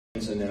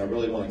And then I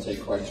really want to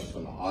take questions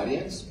from the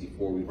audience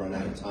before we run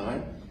out of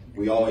time.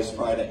 We always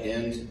try to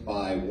end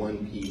by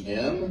 1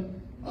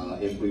 p.m.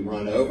 If we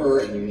run over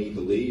and you need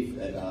to leave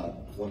at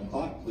 1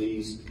 o'clock,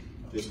 please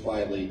just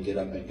quietly get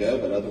up and go.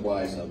 But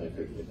otherwise,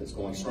 if it's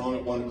going strong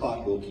at 1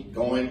 o'clock, we'll keep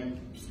going.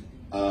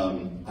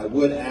 I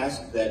would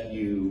ask that if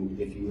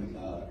you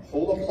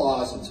hold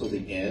applause until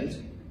the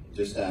end,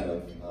 just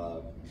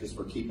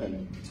for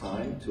keeping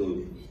time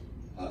to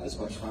as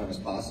much time as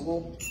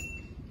possible.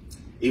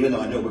 Even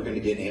though I know we're going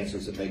to get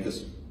answers that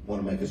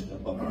want to make us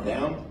jump up and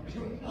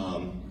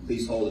down,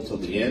 please hold it till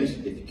the end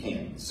if you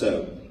can.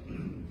 So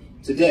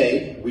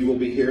today we will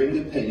be hearing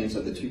the opinions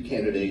of the two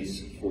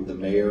candidates for the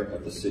mayor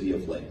of the city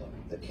of Lakeland.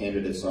 The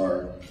candidates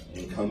are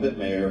incumbent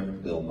mayor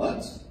Bill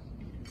Mutz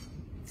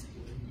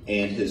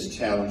and his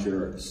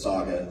challenger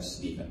Saga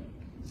Stephen.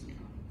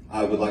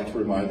 I would like to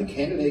remind the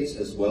candidates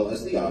as well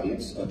as the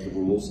audience of the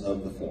rules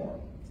of the forum.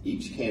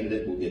 Each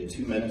candidate will get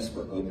 2 minutes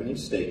for opening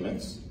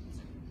statements.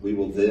 We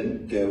will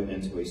then go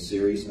into a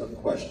series of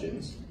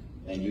questions,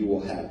 and you will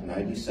have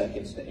 90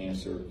 seconds to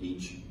answer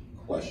each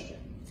question.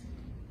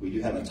 We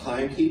do have a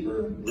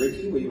timekeeper.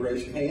 Ricky, will you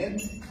raise your hand?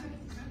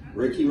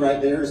 Ricky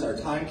right there is our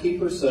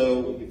timekeeper,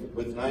 so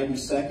with 90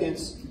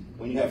 seconds,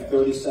 when you have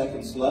 30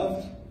 seconds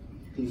left,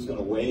 he's going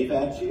to wave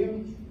at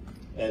you,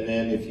 and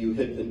then if you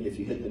hit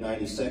the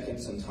 90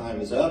 seconds and time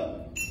is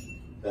up,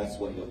 that's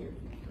what you'll hear.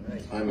 All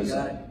right. Time is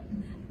up.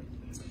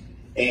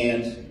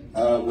 And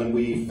when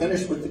we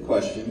finish with the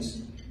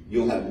questions,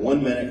 you'll have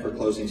 1 minute for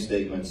closing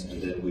statements,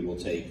 and then we will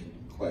take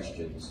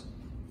questions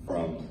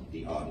from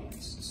the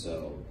audience.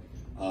 So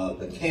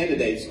the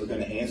candidates are going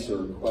to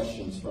answer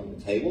questions from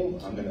the table.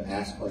 I'm going to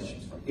ask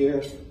questions from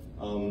here.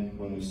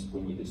 When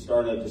you get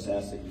started, just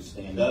ask that you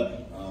stand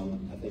up.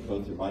 I think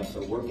both your mics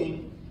are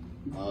working.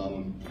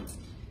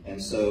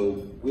 And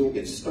so we will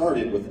get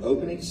started with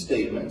opening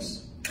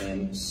statements.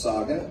 And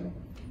Saga,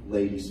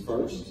 ladies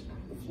first,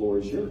 the floor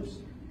is yours.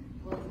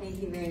 Well,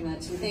 thank you very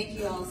much. And thank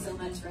you all so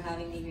much for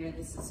having me here.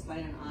 This is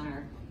quite an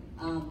honor.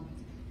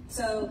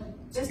 So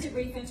just a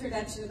brief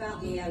introduction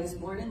about me. I was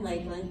born in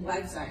Lakeland. Well,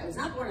 I'm sorry, I was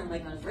not born in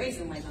Lakeland. I was raised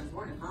in Lakeland. I was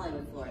born in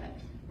Hollywood, Florida.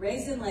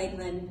 Raised in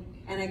Lakeland,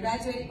 and I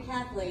graduated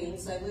Kathleen,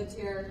 so I lived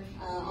here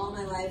all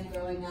my life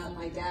growing up.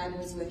 My dad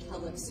was with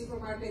Public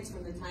Supermarkets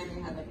from the time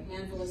they had like a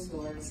handful of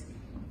stores.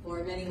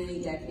 For many,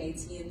 many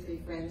decades, he and 3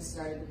 friends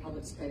started the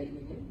Publix Credit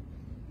Union.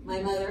 My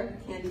mother,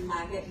 Candy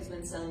Packett, has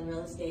been selling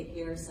real estate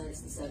here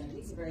since the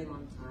 70s, a very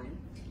long time.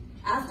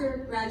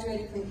 After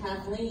graduating from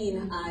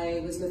Kathleen,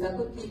 I was with Up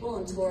With People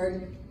and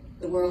toured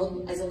the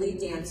world as a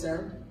lead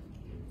dancer.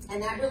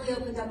 And that really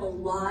opened up a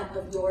lot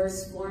of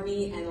doors for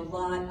me and a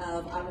lot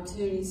of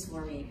opportunities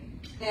for me.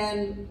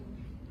 And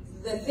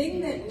the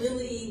thing that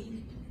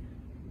really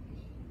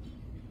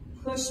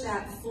pushed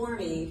that for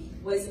me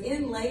was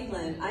in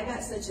Lakeland, I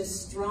got such a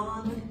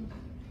strong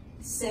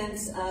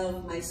sense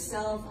of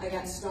myself. I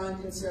got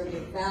strong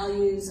conservative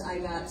values. I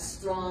got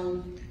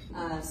strong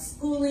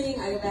schooling.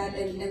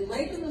 And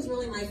Lakeland was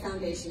really my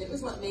foundation. It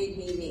was what made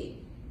me me.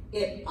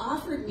 It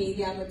offered me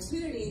the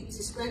opportunity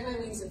to spread my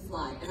wings and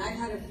fly. And I've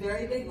had a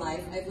very big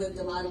life. I've lived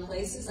a lot of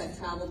places. I've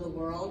traveled the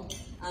world.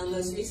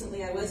 Most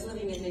recently, I was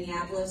living in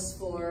Minneapolis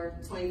for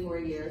 24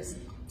 years.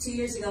 2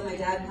 years ago, my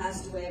dad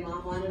passed away.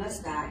 Mom wanted us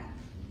back.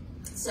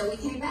 So we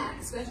came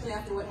back, especially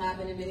after what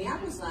happened in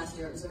Minneapolis last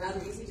year. It was a rather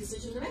easy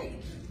decision to make.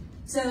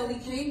 So we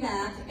came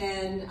back,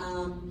 and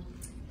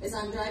as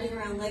I'm driving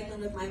around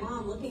Lakeland with my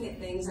mom looking at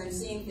things, I'm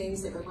seeing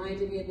things that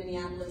reminded me of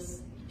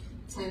Minneapolis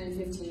 10 and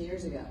 15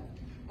 years ago.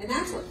 And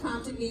that's what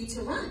prompted me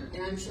to run,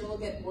 and I'm sure we'll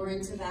get more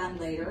into that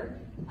later.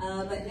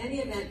 But in any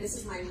event, this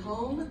is my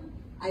home.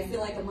 I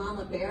feel like a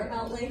mama bear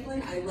about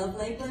Lakeland. I love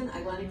Lakeland.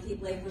 I want to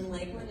keep Lakeland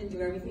Lakeland and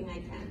do everything I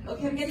can.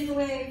 Okay, I'm getting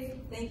away.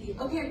 Thank you.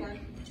 Okay, I'm done.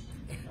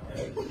 All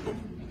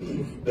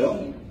right.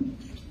 Bill?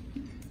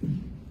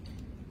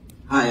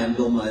 Hi, I'm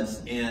Bill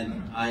Mutz,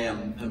 and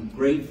I'm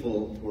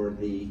grateful for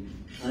the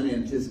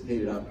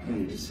unanticipated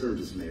opportunity to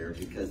serve as mayor,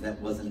 because that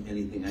wasn't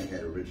anything I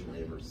had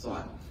originally ever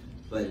sought.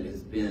 But it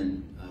has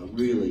been a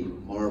really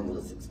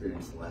marvelous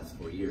experience the last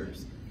 4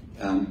 years.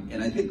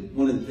 And I think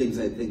one of the things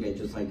I'd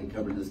just like to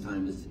cover this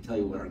time is to tell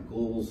you what our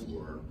goals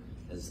were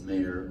as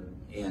mayor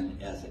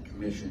and as a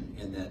commission,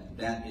 and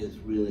that is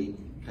really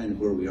kind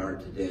of where we are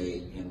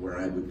today and where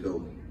I would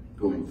go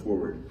going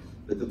forward.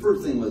 But the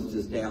first thing was to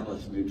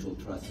establish mutual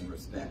trust and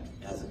respect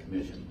as a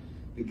commission,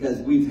 because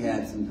we've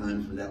had some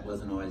times where that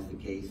wasn't always the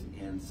case,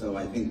 and so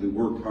I think we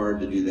worked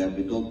hard to do that.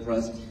 We built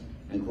trust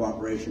and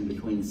cooperation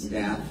between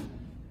staff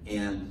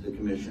and the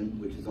commission,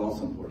 which is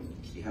also important.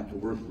 You have to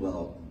work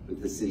well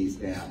with the city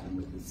staff and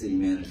with the city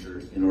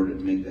manager in order to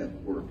make that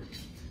work.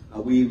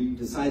 We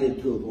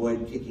decided to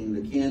avoid kicking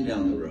the can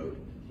down the road,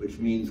 which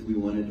means we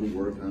wanted to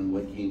work on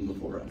what came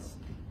before us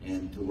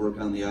and to work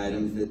on the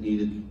items that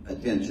needed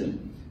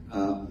attention.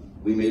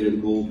 We made it a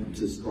goal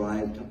to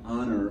strive to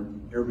honor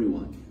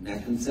everyone. And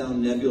that can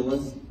sound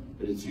nebulous,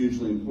 but it's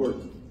hugely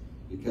important,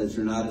 because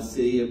you're not a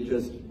city of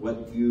just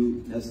what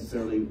you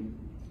necessarily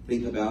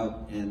think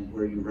about and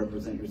where you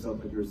represent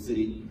yourself with your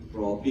city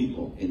for all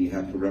people, and you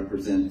have to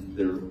represent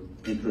their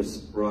interests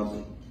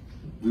broadly.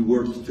 We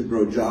worked to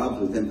grow jobs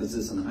with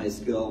emphasis on high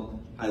skill,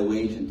 high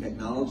wage, and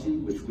technology,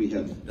 which we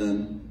have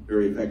done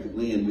very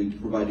effectively, and we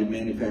provided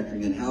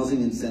manufacturing and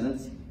housing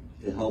incentives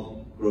to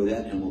help grow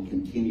that, and will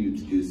continue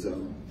to do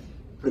so.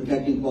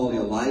 Protecting quality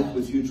of life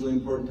was hugely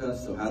important to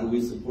us, so how do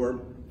we support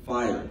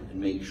fire and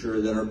make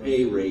sure that our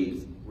pay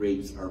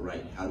rates are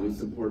right? How do we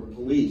support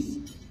police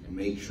and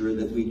make sure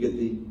that we get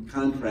the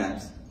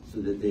contracts so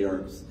that they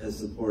are as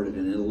supported,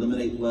 and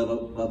eliminate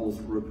levels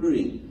for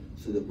recruiting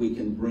so that we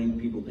can bring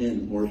people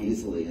in more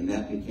easily, and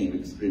that became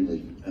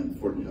extremely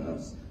important to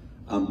us.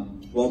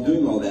 While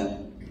doing all that,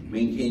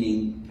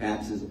 maintaining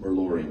taxes or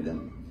lowering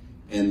them.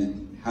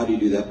 And how do you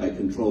do that? By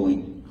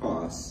controlling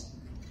costs.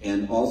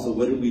 And also,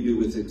 what did we do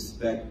with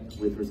respect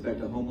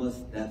to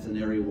homeless? That's an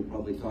area we'll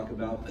probably talk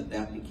about, but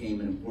that became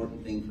an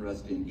important thing for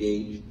us to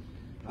engage.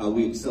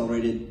 We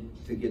accelerated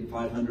to get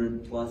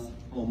 500 plus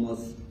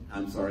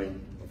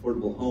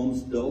affordable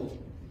homes built,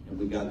 and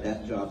we got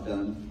that job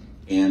done,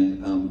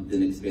 and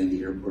then expand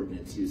the airport and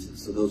its uses.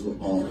 So those were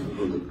all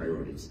early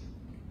priorities.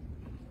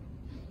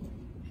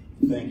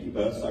 Thank you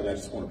both. So I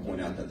just want to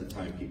point out that the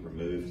timekeeper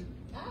moved.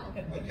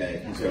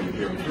 Okay, he's over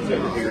here. He's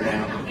over here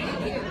now.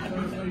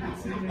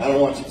 I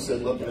don't want you to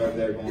sit looking over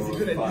there going, is he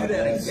going to do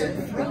that again?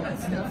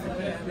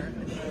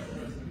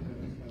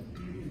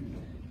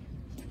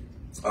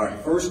 All right,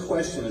 first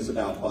question is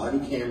about body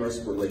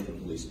cameras for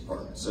Lakeland Police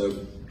Department.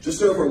 So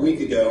just over a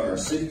week ago, our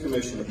city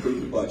commission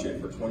approved a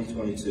budget for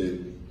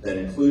 2022 that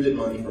included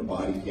money for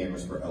body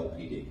cameras for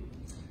LPD.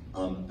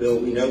 Bill,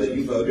 we know that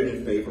you voted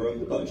in favor of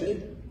the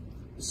budget.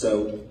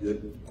 So the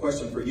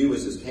question for you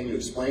is can you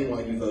explain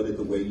why you voted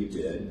the way you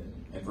did?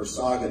 And for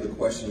Saga, the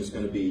question is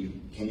going to be,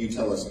 can you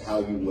tell us how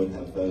you would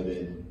have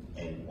voted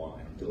and why?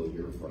 Bill,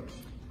 you're first.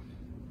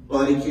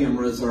 Body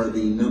cameras are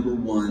the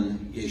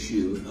 #1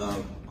 issue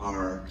of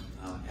our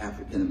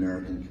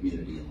African-American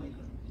community in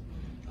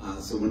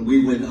Lakeland. So when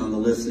we went on the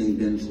listening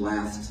bench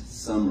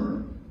last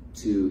summer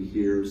to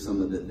hear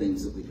some of the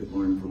things that we could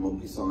learn from what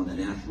we saw on the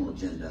national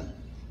agenda,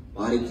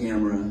 body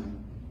camera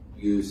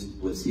use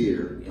was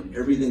here, and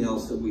everything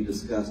else that we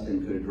discussed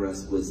and could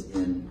address was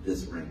in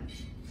this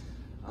range.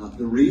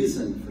 The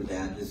reason for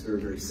that is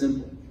very, very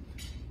simple.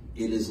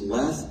 It is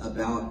less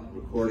about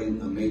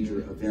recording a major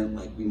event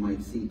like we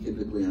might see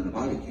typically on a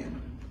body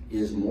camera. It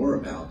is more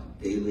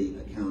about daily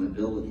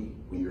accountability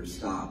when you're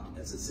stopped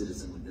as a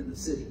citizen within the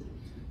city.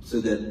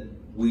 So that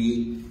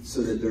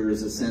there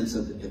is a sense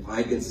of, if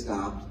I get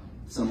stopped,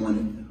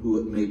 someone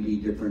who may be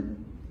different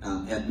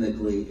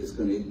ethnically is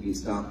going to be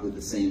stopped with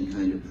the same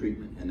kind of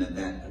treatment, and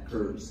that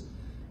occurs.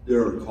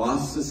 There are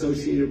costs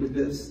associated with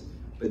this,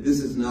 but this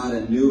is not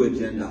a new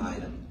agenda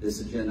item. This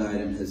agenda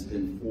item has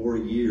been 4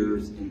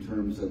 years in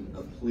terms of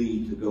a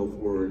plea to go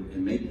forward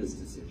and make this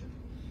decision.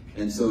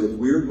 And so if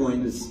we're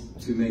going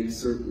to make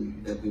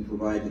certain that we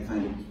provide the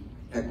kind of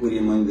equity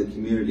among the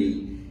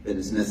community that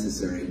is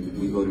necessary,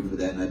 we voted for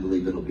that, and I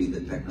believe it'll be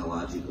the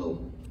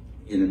technological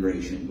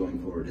integration going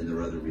forward, and there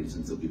are other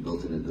reasons that we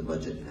built it into the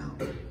budget now.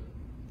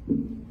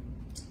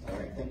 All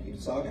right, thank you.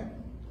 Saga?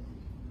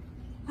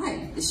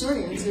 Hi, the short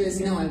answer is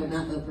no, I would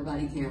not vote for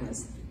body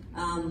cameras.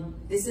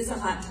 This is a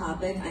hot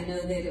topic. I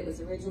know that it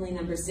was originally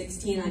number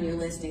 16 on your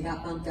list and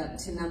got bumped up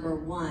to number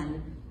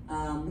 1.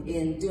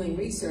 In doing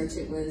research,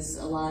 it was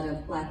a lot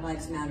of Black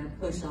Lives Matter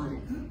push on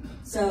it.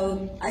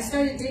 So I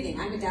started digging.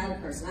 I'm a data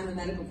person. I'm a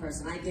medical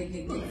person. I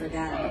dig for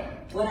data.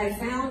 What I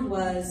found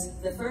was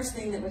the first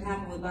thing that would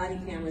happen with body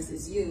cameras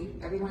is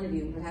every one of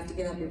you, would have to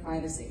give up your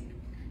privacy.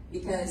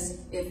 Because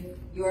if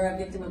you're a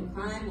victim of a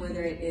crime,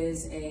 whether it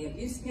is an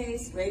abuse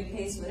case, rape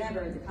case,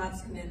 whatever, the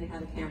cops come in, they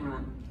have a camera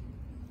on.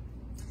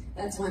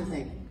 That's one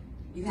thing.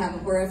 You have a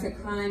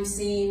horrific crime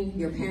scene,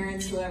 your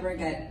parents, whoever,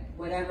 get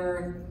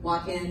whatever,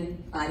 walk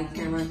in, body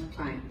camera,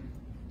 crime.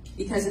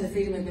 Because of the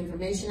Freedom of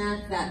Information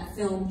Act, that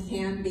film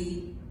can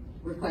be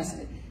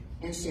requested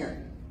and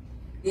shared.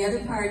 The other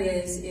part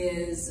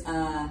is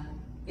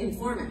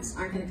informants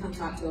aren't going to come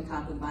talk to a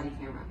cop with a body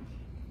camera.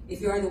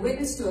 If you are the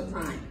witness to a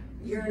crime,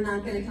 you're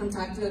not going to come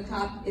talk to a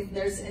cop if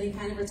there's any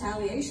kind of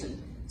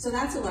retaliation. So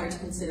that's a large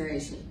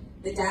consideration.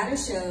 The data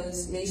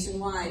shows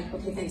nationwide,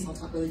 okay, thanks, I'll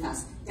talk really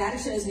fast. Data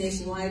shows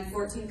nationwide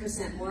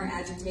 14% more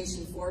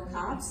agitation for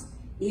cops.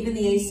 Even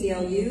the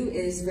ACLU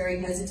is very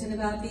hesitant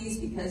about these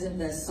because of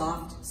the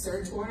soft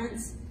search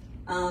warrants.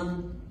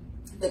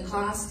 The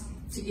cost,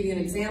 to give you an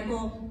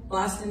example,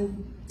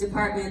 Boston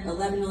Department,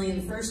 $11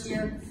 million the first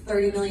year,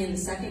 $30 million the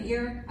second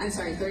year. I'm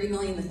sorry, $30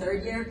 million the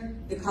third year.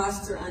 The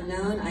costs are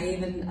unknown. I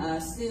even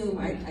assume,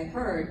 I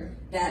heard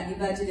that you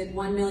budgeted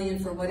 $1 million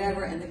for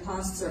whatever, and the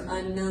costs are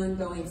unknown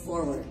going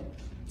forward.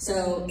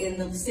 So in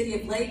the city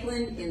of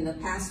Lakeland, in the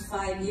past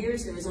 5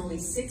 years, there was only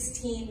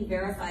 16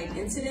 verified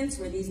incidents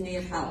where these may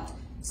have helped.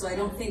 So I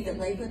don't think that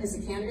Lakeland is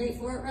a candidate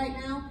for it right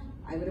now.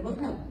 I would have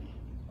voted no.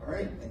 All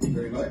right, thank you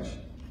very much.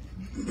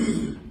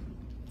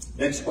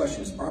 Next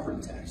question is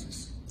property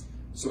taxes.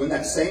 So in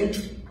that same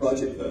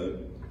budget vote,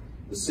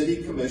 the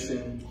city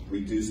commission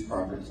reduced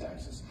property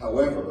taxes.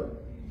 However,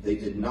 they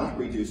did not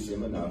reduce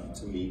them enough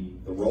to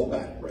meet the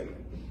rollback rate.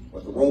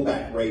 What the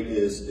rollback rate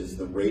is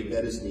the rate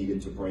that is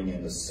needed to bring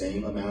in the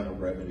same amount of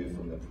revenue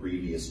from the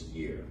previous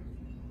year.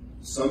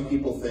 Some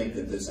people think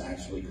that this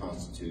actually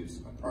constitutes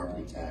a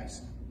property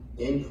tax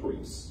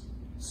increase.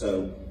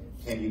 So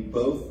can you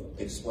both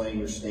explain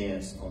your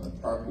stance on the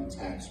property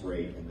tax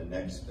rate in the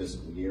next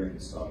fiscal year?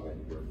 And Saga,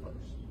 you're first.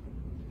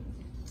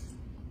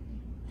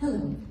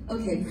 Hello.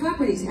 Okay,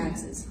 property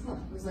taxes. Oh,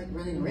 it was like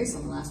running a race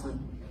on the last one.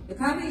 The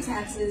property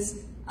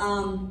taxes,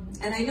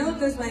 and I know it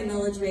goes by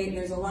millage rate, and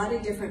there's a lot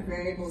of different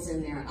variables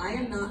in there. I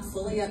am not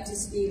fully up to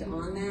speed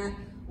on that.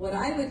 What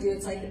I would do,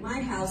 it's like at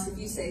my house, if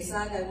you say,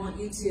 Saga, I want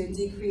you to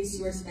decrease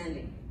your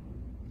spending.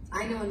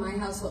 I know in my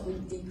house what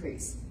would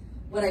decrease.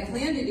 What I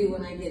plan to do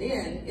when I get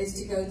in is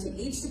to go to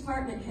each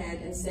department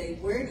head and say,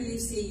 where do you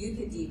see you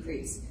could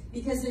decrease?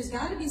 Because there's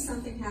got to be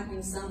something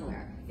happening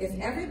somewhere. If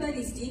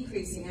everybody's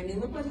decreasing, I mean,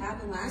 look what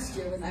happened last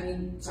year with,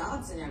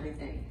 jobs and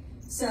everything.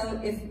 So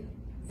if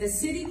the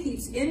city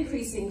keeps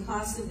increasing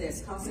cost of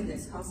this, cost of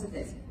this, cost of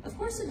this, of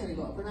course they're going to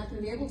go up. We're not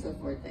going to be able to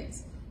afford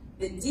things.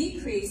 The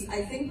decrease,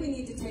 I think we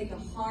need to take a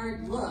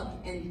hard look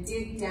and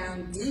dig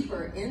down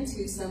deeper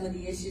into some of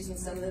the issues and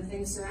some of the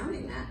things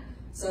surrounding that.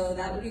 So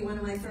that would be one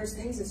of my first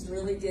things, is to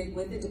really dig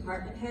with the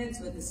department heads,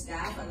 with the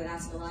staff. I would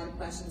ask a lot of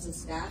questions of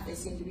staff. They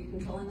seem to be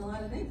controlling a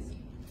lot of things.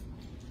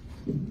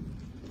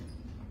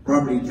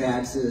 Property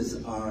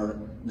taxes are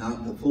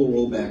not the full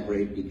rollback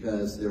rate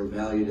because they're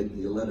valued at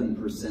the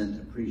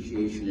 11%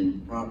 appreciation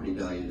in property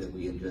value that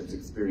we have just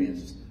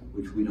experienced,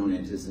 which we don't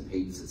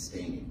anticipate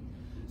sustaining.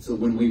 So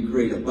when we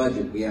create a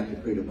budget, we have to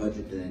create a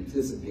budget that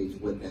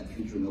anticipates what that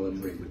future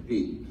millage rate would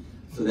be.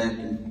 So that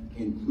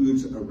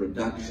includes a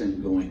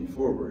reduction going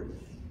forward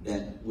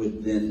that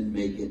would then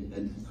make it,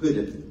 and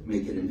could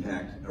make it in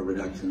fact a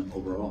reduction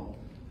overall.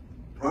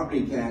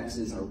 Property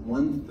taxes are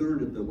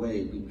 1/3 of the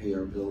way we pay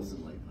our bills in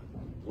Lakeland.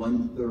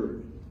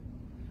 1/3.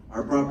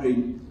 Our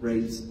property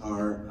rates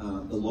are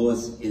the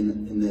lowest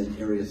in the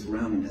area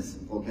surrounding us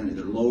in Polk County.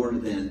 They're lower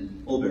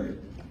than Mulberry,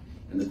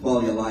 and the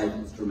quality of life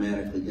is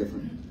dramatically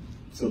different.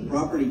 So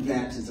property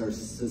taxes are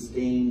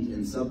sustained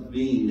and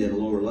subvened at a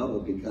lower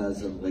level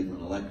because of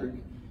Lakeland Electric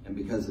and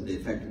because of the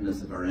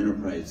effectiveness of our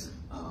enterprise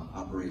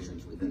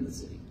operations within the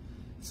city.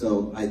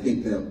 So I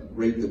think the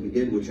rate that we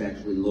did, which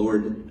actually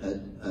lowered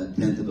a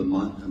 1/10 of a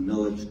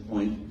millage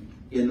point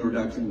in the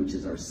reduction, which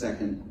is our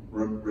second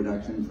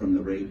reduction from the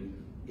rate,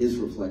 is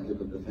reflective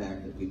of the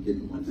fact that we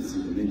didn't want to see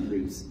them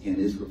increase, and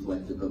is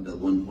reflective of the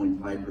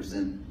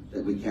 1.5%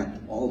 that we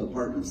capped all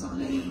departments on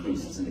in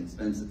increases in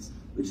expenses,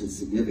 which is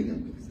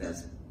significant because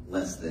that's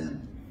less than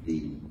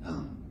the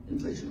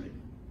inflation rate.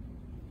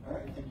 All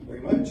right, thank you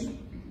very much.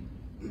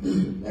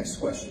 Next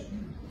question.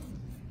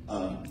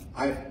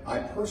 I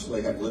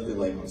personally have lived in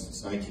Lakeland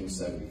since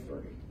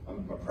 1973.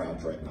 I'm a proud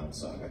Drake Mountain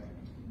Saga.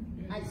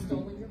 I've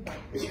stolen your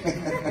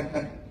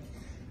bike.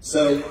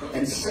 So,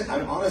 and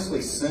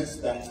honestly, since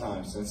that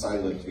time, since I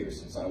lived here,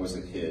 since I was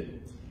a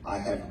kid, I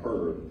have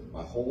heard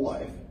my whole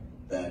life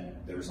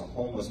that there's a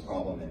homeless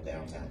problem in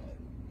downtown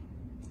Lakeland.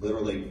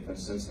 Literally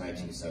since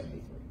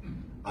 1973.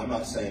 I'm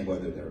not saying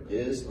whether there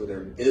is or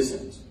there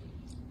isn't.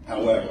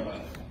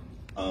 However,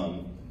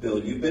 Bill,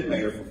 you've been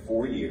mayor for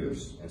 4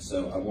 years, and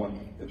so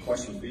the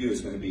question for you is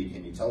going to be,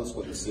 can you tell us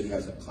what the city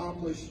has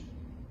accomplished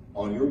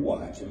on your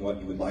watch and what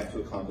you would like to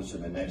accomplish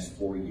in the next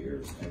 4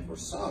 years? And for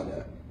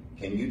Saga,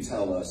 can you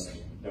tell us,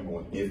 number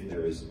one, if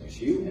there is an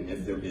issue, and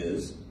if there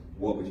is,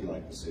 what would you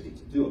like the city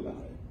to do about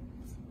it?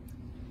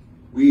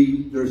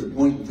 There's a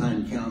point in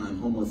time count on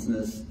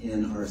homelessness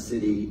in our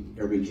city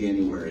every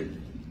January,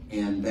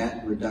 and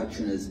that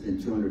reduction has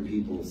been 200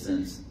 people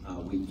since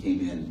we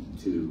came in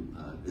to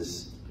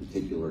this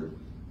particular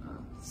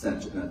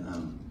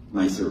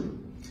MyServer.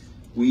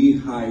 We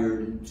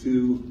hired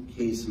 2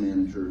 case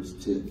managers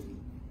to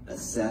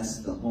assess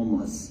the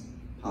homeless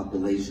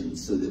population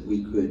so that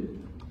we could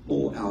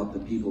pull out the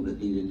people that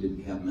needed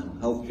to have mental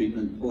health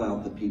treatment, pull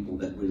out the people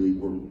that really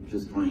were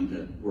just trying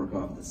to work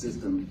off the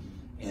system,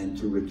 and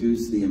to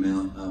reduce the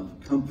amount of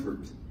comfort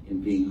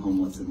in being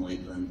homeless in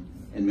Lakeland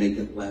and make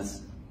it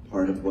less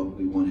part of what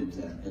we wanted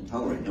to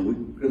tolerate. Now, we're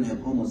going to have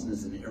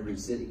homelessness in every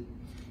city.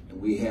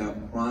 And we have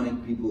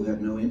chronic people who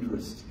have no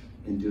interest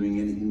in doing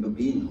anything but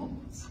being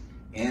homeless,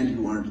 and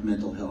who aren't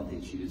mental health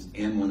issues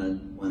and want to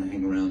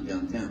hang around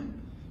downtown.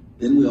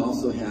 Then we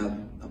also have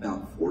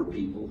about 4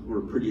 people who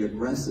are pretty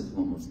aggressive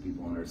homeless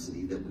people in our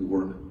city that we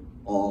work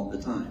all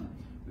the time.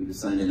 We've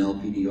assigned an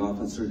LPD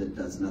officer that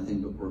does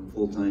nothing but work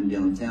full-time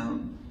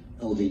downtown.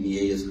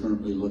 LDDA is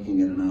currently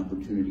looking at an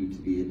opportunity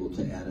to be able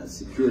to add a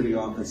security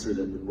officer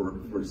that would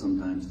work for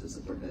sometimes to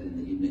support that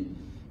in the evening.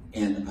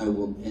 And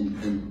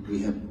and we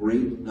have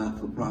great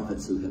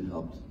not-for-profits who have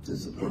helped to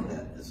support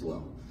that as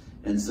well.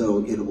 And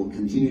so it will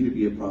continue to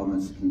be a problem,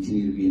 it's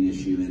continue to be an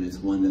issue, and it's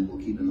one that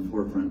we'll keep in the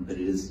forefront, but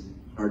it is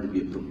hard to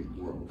be a perfect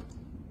world.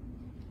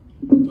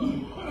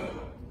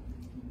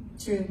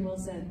 True, well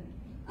said.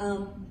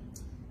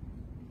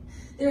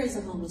 There is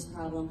a homeless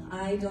problem.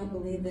 I don't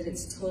believe that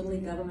it's totally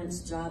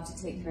government's job to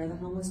take care of the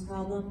homeless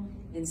problem.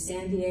 In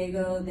San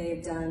Diego,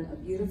 they've done a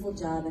beautiful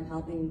job in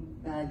helping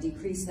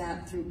decrease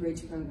that through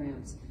bridge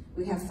programs.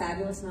 We have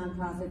fabulous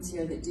nonprofits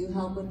here that do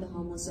help with the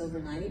homeless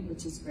overnight,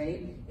 which is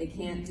great. They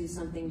can't do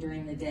something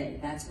during the day.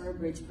 That's where a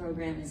bridge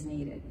program is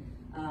needed.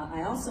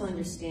 I also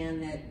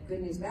understand that good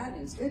news, bad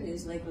news. Good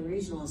news, Lakeland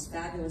Regional is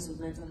fabulous with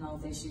mental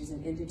health issues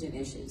and indigent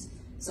issues.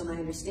 So my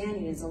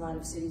understanding is a lot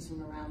of cities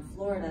from around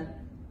Florida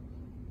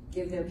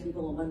give their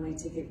people a one-way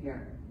ticket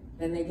here.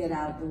 Then they get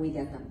out and we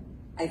get them.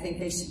 I think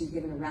they should be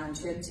given a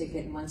round-trip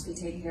ticket, and once we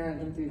take care of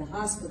them through the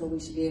hospital, we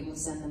should be able to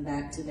send them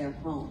back to their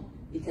home,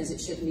 because it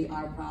shouldn't be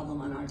our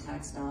problem on our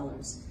tax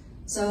dollars.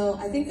 So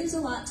I think there's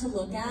a lot to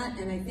look at,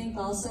 and I think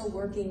also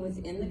working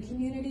within the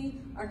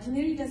community. Our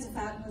community does a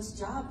fabulous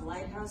job,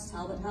 Lighthouse,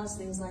 Talbot House,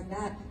 things like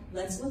that.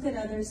 Let's look at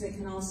others that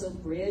can also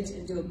bridge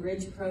and do a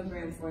bridge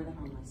program for the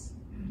homeless.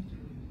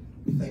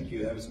 Thank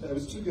you. That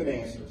was two good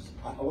answers.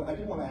 I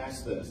do want to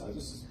ask this.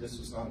 This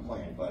was not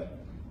planned, but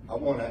I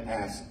want to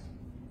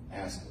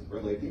ask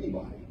really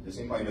anybody. Does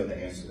anybody know the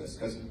answer to this?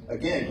 Because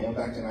again, going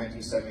back to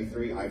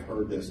 1973, I've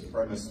heard this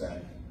premise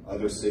that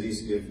other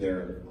cities give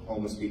their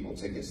homeless people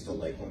tickets to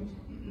Lakeland.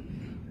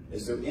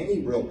 Is there any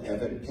real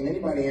evidence? Can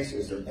anybody answer?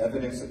 Is there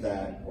evidence of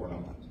that or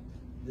not?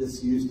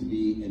 This used to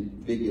be a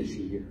big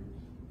issue here.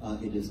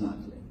 It is not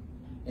today.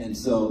 And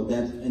so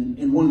that,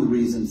 and one of the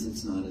reasons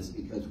it's not is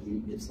because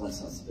it's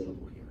less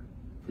hospitable here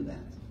for that.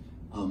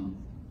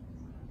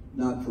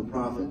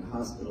 Not-for-profit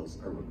hospitals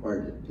are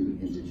required to do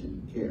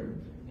indigent care.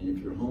 And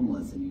if you're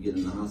homeless and you get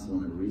in the hospital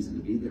and have a reason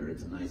to be there,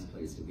 it's a nice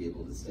place to be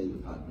able to stay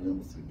with hot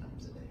meals 3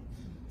 times a day.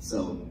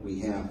 So we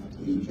have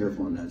to be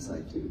careful on that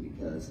side too,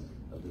 because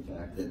of the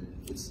fact that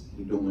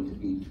we don't want to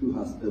be too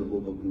hospitable,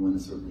 but we want to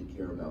certainly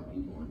care about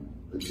people and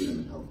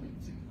legitimate health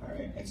needs. All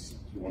right, do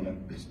you want to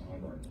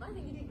respond? Or? I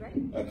think you did great.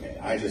 Okay,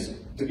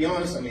 to be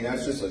honest, I mean,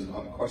 that's just a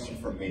question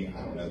from me.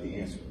 I don't know the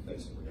answer if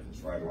it's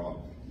right or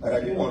wrong. But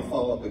I do want to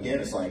follow up again.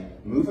 It's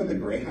like moving the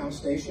Greyhound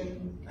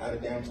station out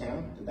of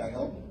downtown. Did that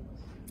help?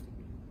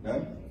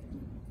 No?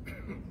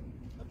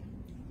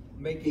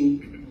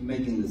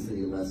 Making the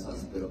city less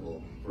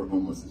hospitable for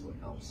homeless is what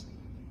helps.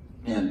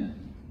 And,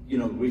 you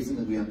know,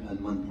 recently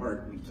on Munn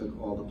Park, we took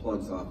all the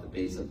plugs off the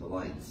base of the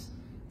lights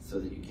so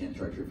that you can't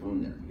charge your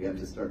phone there. You have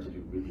to start to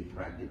do really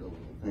practical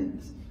little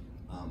things.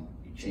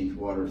 You change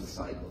water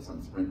cycles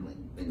on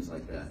sprinkling, things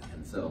like that.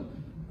 And so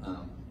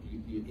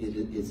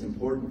it's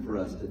important for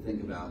us to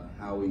think about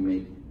how we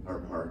make our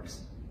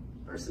parks,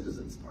 our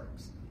citizens'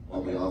 parks,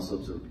 while we also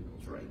observe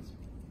people's rights.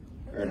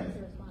 Fair enough.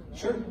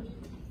 Sure.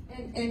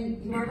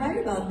 And you are right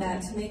about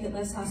that, to make it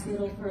less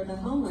hospitable for the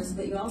homeless,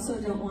 but you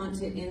also don't want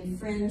to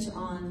infringe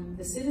on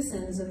the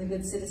citizens and the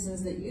good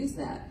citizens that use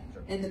that.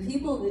 And the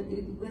people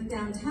with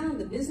downtown,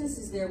 the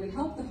businesses there, we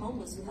help the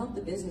homeless, we help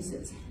the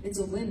businesses. It's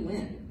a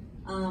win-win.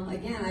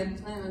 Again,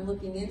 I plan on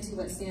looking into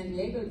what San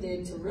Diego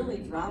did to really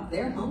drop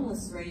their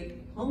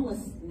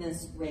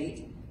homelessness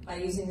rate by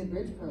using the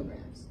bridge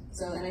programs.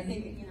 So, and I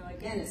think, you know,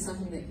 again, it's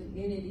something that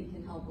community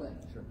can help with.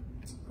 Sure.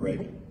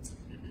 Great.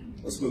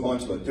 Let's move on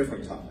to a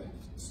different topic.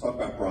 Let's talk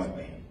about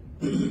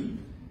broadband.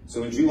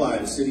 So in July,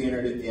 the city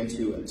entered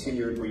into a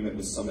 10-year agreement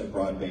with Summit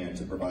Broadband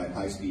to provide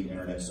high-speed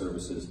internet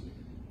services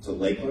to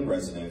Lakeland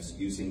residents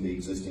using the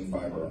existing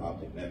fiber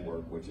optic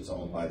network, which is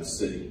owned by the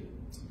city,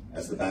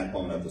 as the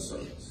backbone of the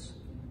service.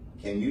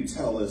 Can you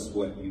tell us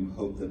what you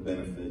hope the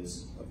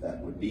benefits of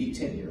that would be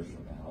 10 years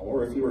from now,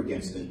 or if you were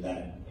against it,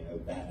 that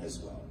as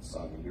well?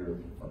 Saga, you're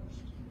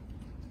first.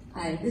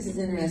 Hi, this is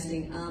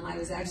interesting. I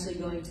was actually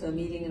going to a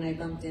meeting and I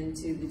bumped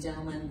into the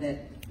gentleman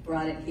that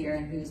brought it here,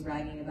 and he was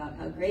bragging about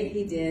how great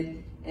he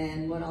did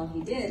and what all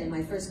he did. And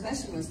my first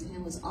question was to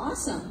him was,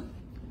 awesome.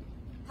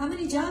 How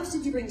many jobs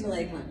did you bring to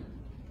Lakeland?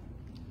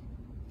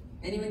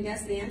 Anyone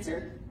guess the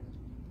answer?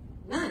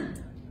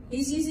 None.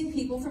 He's using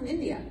people from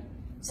India.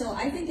 So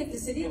I think if the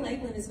city of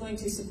Lakeland is going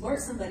to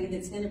support somebody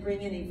that's going to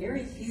bring in a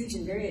very huge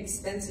and very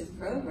expensive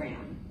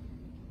program,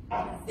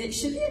 it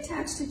should be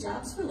attached to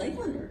jobs for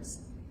Lakelanders.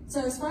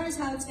 So as far as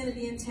how it's going to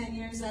be in 10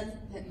 years, that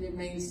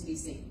remains to be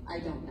seen. I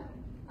don't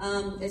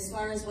know. As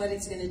far as what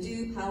it's going to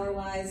do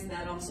power-wise,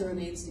 that also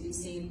remains to be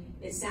seen.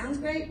 It sounds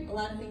great. A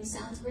lot of things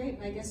sounds great,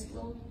 and I guess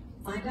we'll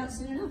find out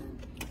soon enough.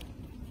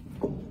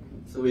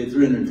 So we had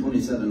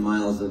 327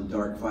 miles of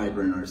dark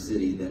fiber in our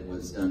city that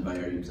was done by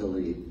our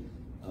utility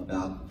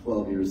about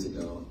 12 years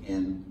ago,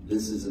 and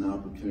this is an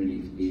opportunity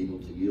to be able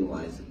to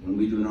utilize it. When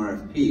we do an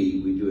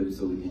RFP, we do it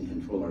so we can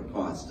control our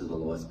costs to the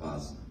lowest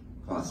cost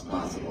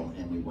possible,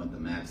 and we want the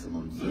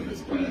maximum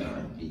service from that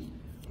RFP,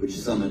 which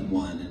Summit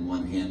won and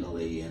won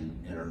handily, and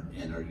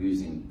are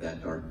using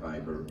that dark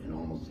fiber in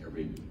almost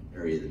every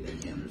area that they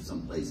can. There's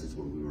some places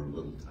where we were a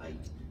little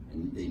tight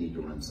and they need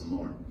to run some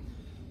more.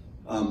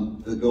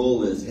 The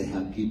goal is to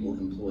have people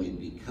employed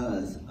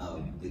because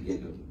of the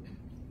gig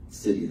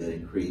city that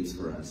it creates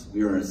for us.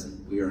 We are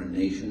a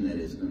nation that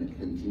is going to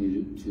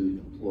continue to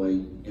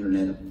deploy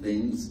Internet of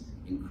Things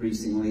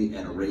increasingly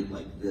at a rate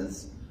like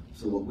this.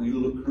 So what we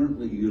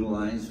currently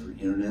utilize for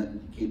Internet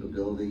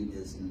capability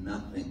is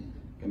nothing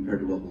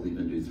compared to what we'll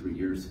even do 3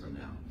 years from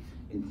now,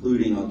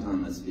 including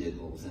autonomous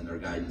vehicles and our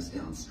guidance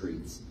down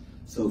streets.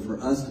 So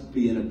for us to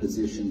be in a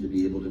position to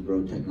be able to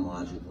grow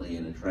technologically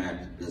and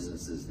attract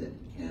businesses that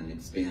can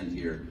expand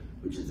here,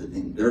 which is the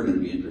thing they're going to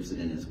be interested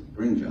in as we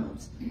bring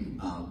jobs,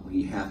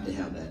 we have to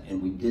have that.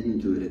 And we didn't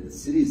do it at the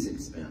city's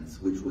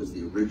expense, which was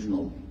the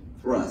original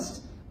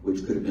thrust,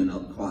 which could have been a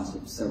cost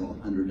of several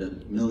hundred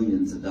of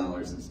millions of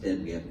dollars.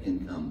 Instead, we have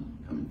income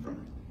coming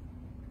from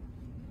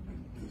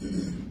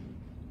it.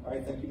 All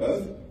right, thank you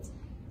both.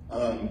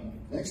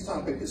 Next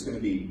topic is going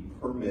to be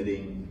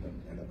permitting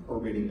and the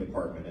permitting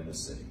department in the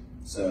city.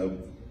 So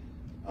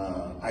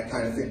I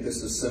kind of think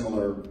this is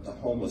similar to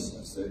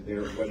homelessness.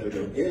 Whether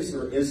there is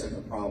or isn't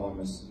a problem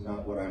is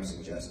not what I'm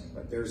suggesting,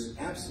 but there's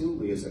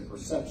absolutely is a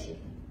perception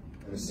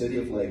in the city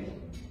of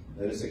Lakeland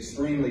that it's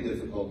extremely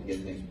difficult to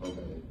get things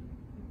permitted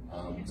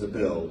to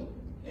build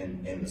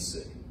in the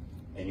city.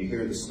 And you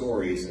hear the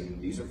stories, and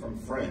these are from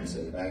friends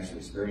that have actually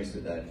experienced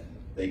it, that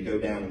they go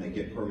down and they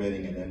get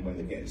permitting, and then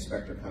when the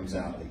inspector comes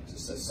out, it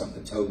just says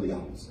something totally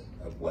opposite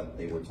of what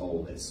they were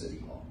told at City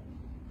Hall.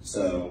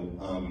 So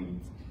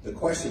the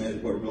question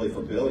is, well, really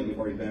for Bill, you've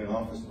already been in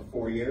office for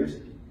 4 years,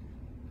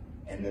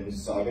 and then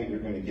Saga, you're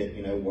going to get,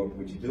 what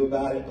would you do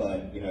about it?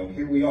 But,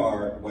 here we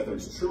are, whether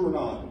it's true or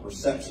not, the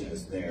perception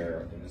is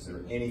there, and is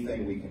there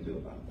anything we can do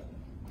about that?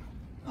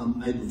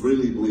 I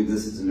really believe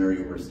this is an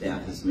area where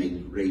staff has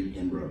made great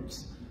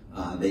inroads.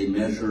 They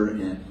measure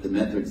the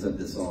metrics of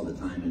this all the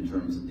time in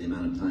terms of the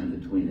amount of time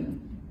between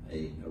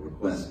a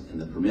request and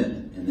the permit,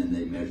 and then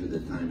they measure the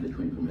time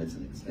between permits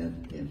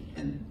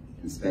and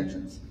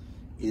inspections.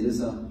 It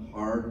is a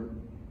hard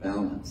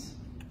balance,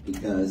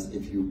 because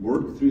if you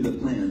work through the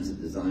plans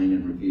of design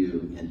and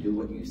review and do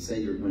what you say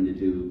you're going to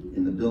do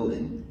in the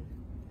building,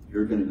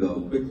 you're going to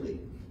go quickly.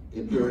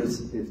 If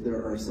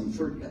there are some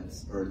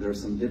shortcuts or there are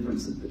some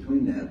differences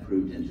between that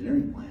approved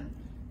engineering plan,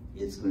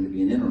 it's going to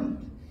be an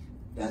interrupt.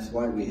 That's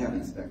why we have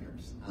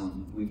inspectors.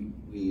 We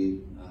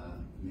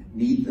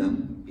need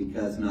them,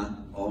 because not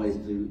always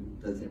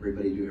does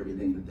everybody do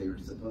everything that they were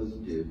supposed to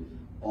do.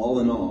 All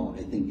in all,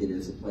 I think it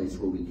is a place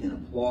where we can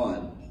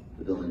applaud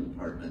the building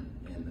department,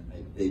 and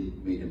they've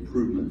made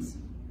improvements,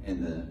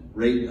 and the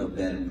rate of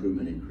that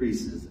improvement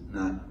increases,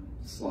 not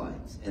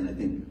slides. And I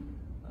think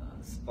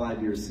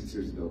 5 years, 6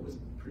 years ago, it was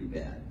pretty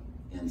bad.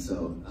 And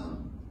so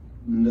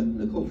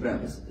Nicole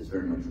Travis is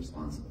very much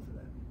responsible for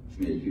that.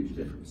 She made a huge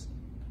difference.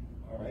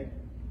 All right.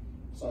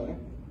 Saga?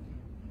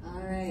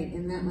 All right,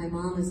 in that my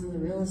mom is in the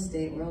real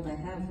estate world, I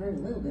have heard a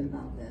little bit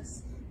about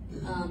this.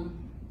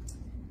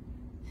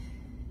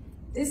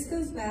 This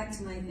goes back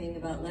to my thing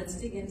about let's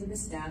dig into the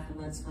staff and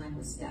let's find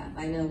the staff.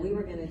 I know we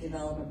were going to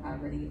develop a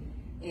property,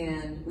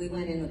 and we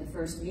went into the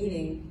first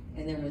meeting,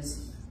 and there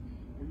was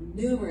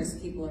numerous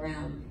people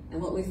around. And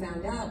what we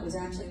found out was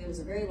actually there was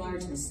a very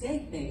large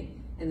mistake made.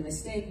 And the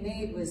mistake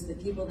made was the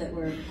people that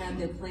had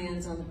their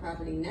plans on the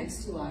property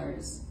next to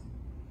ours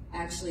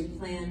actually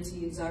planned to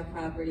use our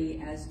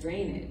property as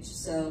drainage.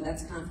 So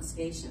that's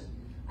confiscation.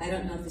 I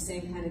don't know if the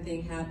same kind of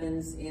thing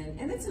happens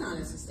and it's an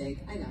honest mistake,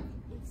 I know.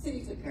 The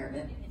city took care of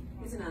it.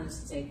 It's an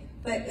honest mistake.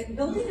 But in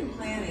building and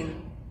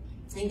planning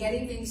and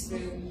getting things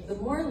through, the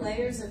more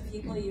layers of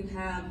people you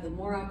have, the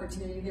more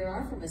opportunity there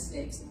are for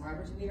mistakes, the more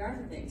opportunity there are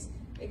for things.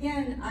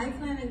 Again, I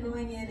plan on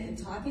going in and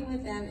talking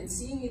with them and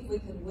seeing if we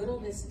can whittle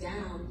this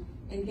down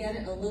and get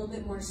it a little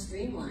bit more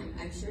streamlined.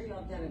 I'm sure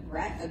y'all have done a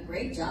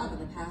great job in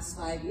the past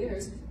 5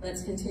 years.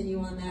 Let's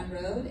continue on that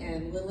road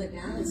and whittle it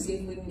down and see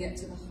if we can get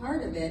to the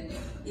heart of it,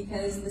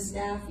 because the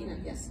staff,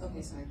 yes,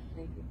 okay, sorry,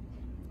 thank you.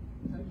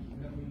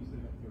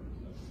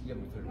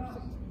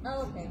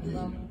 Oh, okay,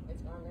 well,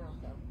 it's gone now,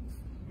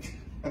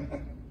 so.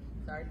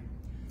 Sorry.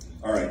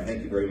 All right,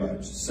 thank you very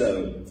much.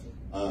 So,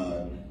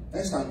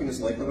 next topic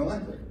is Lakeland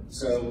Electric.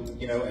 So,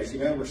 as you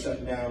know, we're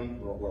shutting down,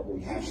 or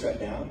we have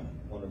shut down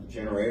one of the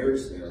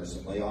generators. There are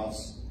some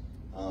layoffs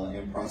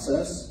in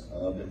process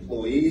of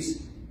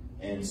employees.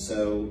 And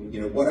so,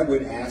 what I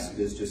would ask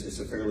is just, it's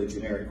a fairly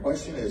generic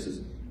question,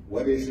 is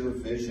what is your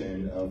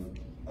vision of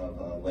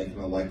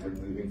Lakeland Electric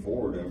moving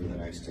forward over the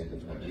next 10 to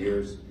 20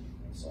 years?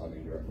 So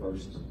you're up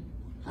first.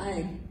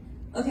 Hi.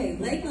 Okay,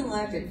 Lakeland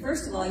Electric,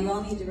 first of all, you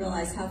all need to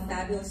realize how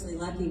fabulously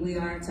lucky we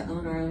are to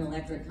own our own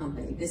electric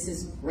company. This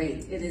is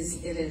great. It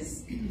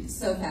is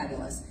so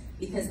fabulous,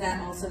 because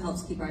that also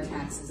helps keep our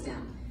taxes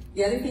down.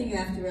 The other thing you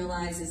have to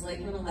realize is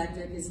Lakeland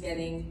Electric is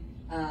getting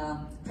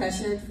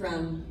pressured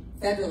from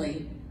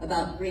federally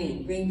about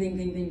green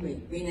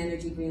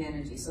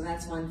energy. So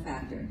that's one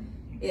factor.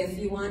 If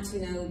you want to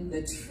know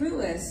the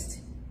truest,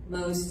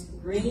 most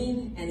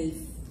green and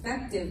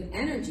effective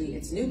energy,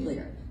 it's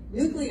nuclear.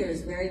 Nuclear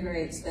is very,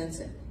 very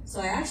expensive. So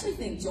I actually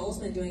think Joel's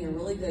been doing a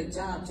really good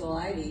job, Joel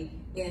Ivey,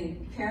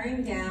 in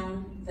paring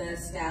down the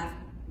staff,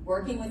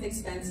 working with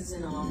expenses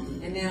and all.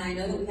 And now I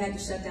know that we had to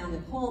shut down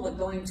the coal, but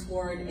going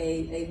toward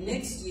a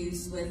mixed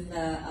use with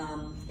the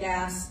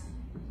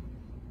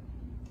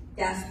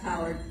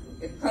gas-powered,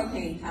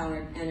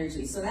 propane-powered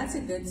energy. So that's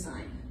a good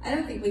sign. I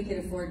don't think we could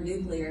afford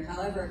nuclear.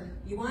 However,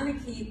 you want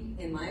to keep,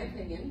 in my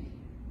opinion,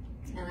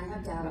 and I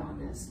have data on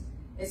this,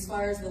 As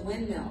far as the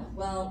windmill,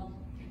 well,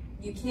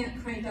 you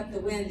can't crank up the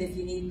wind if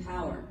you need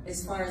power.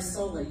 As far as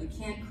solar, you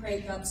can't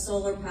crank up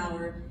solar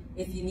power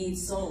if you need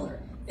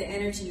solar. The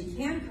energy you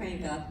can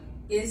crank up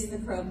is the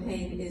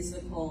propane, is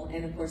the coal,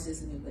 and of course is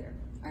the nuclear.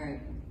 All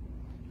right.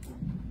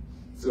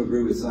 So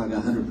agree with Saga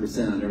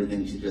 100% on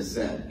everything she just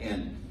said.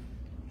 And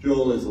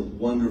Joel is a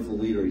wonderful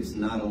leader. He's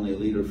not only a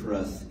leader for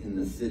us in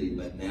the city,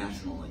 but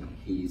nationally.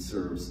 He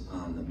serves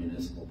on the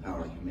municipal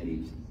power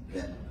committee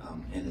that,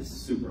 and is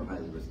super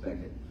highly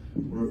respected.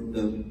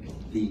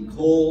 The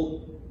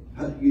coal,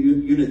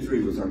 Unit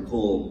 3 was our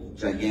coal,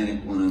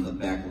 gigantic one on the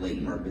back of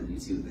Lake Park that you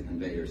see with the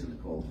conveyors and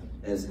the coal.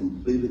 That is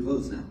completely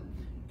closed now.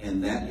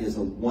 And that is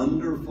a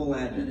wonderful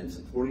advent. It's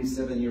a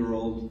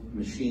 47-year-old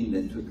machine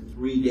that took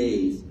 3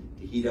 days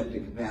to heat up to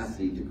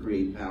capacity to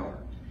create power.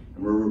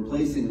 And we're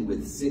replacing it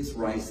with 6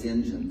 Rice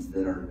engines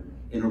that are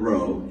in a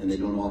row, and they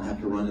don't all have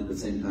to run at the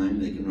same time.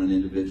 They can run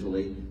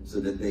individually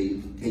so that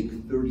they take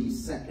 30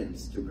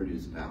 seconds to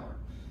produce power.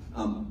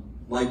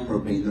 Like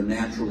propane, they're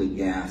naturally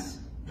gas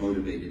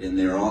motivated, and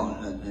they're all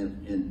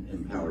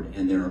empowered,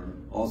 and they're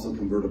also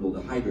convertible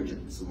to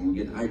hydrogen. So when we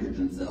get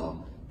hydrogen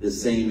cell, the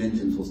same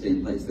engines will stay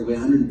in place. They weigh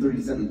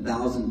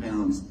 137,000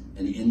 pounds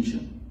an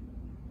engine.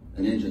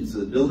 So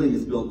the building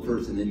is built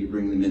first, and then you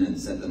bring them in and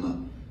set them up.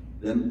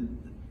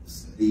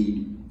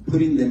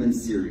 Putting them in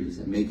series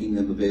and making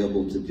them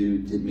available to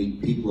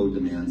meet peak load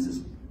demands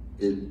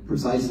is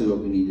precisely what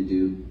we need to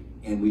do.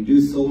 And we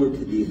do solar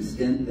to the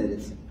extent that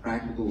it's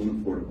practical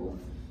and affordable,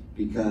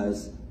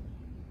 because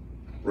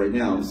right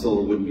now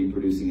solar wouldn't be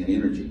producing any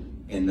energy,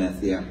 and that's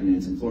the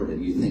afternoons in Florida.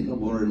 And you think, oh,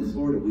 well, we're in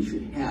Florida, we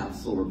should have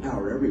solar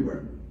power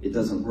everywhere. It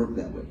doesn't work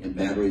that way, and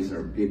batteries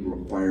are a big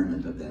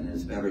requirement of that. And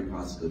as battery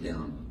costs go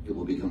down, it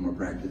will become more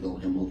practical,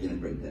 and we'll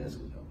integrate that as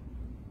we go.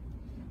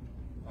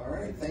 All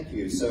right, thank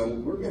you. So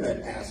we're going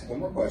to ask one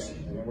more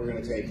question, and then we're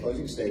going to take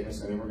closing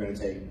statements, and then we're going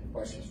to take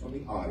questions from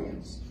the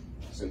audience.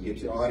 So get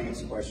your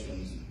audience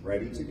questions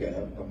ready to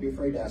go. Don't be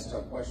afraid to ask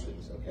tough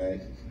questions,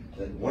 okay?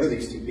 One of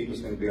these 2 people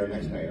is going to be our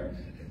next mayor.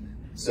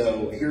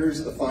 So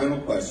here's the final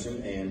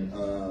question, and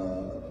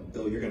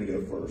Bill, you're going to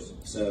go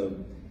first. So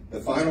the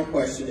final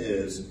question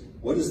is,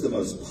 what is the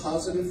most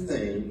positive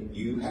thing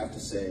you have to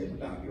say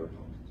about your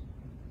home?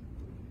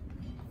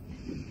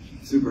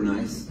 Super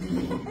nice.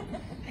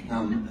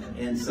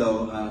 And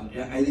so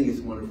I think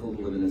it's wonderful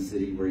to live in a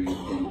city where you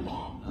can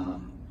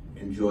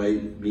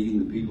enjoy meeting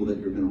the people that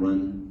you're going to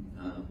run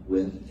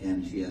with.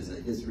 And she has a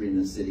history in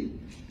the city.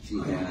 She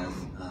went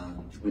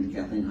to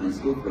Kathleen High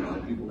School. For a lot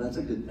of people, that's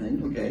a good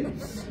thing, okay?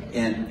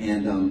 And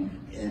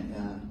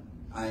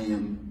I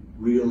am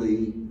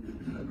really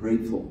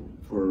grateful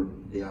for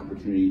the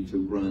opportunity to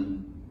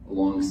run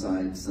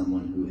alongside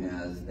someone who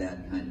has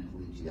that kind of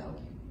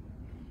collegiality.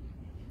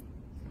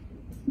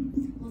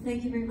 Well,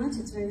 thank you very much.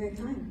 It's very, very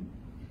kind.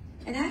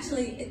 And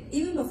actually,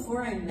 even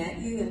before I met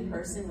you in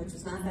person, which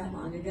was not that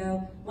long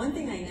ago, one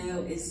thing I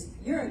know is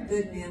you're a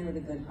good man with a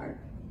good heart.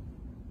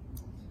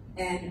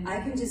 And I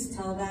can just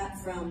tell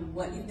that from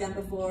what you've done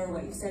before,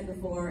 what you've said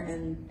before,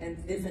 and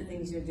different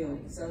things you're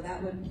doing. So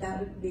that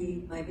would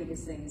be my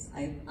biggest thing. Is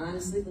I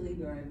honestly believe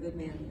you are a good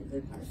man with a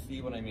good heart. See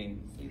what I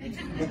mean?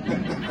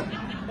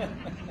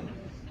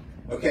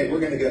 Okay, we're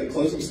going to go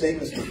closing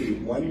statements will be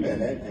 1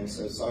 minute, and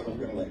so Saga,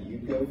 we're going to let you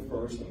go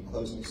first on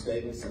closing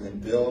statements, and then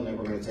Bill, and then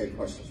we're going to take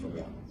questions from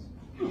the audience.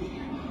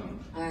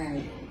 All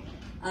right.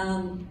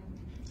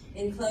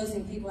 In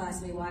closing, people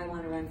ask me why I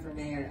want to run for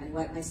mayor, and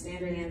what my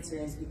standard answer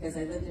is because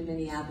I lived in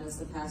Minneapolis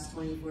the past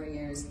 24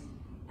 years,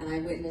 and I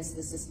witnessed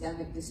the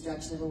systemic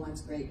destruction of a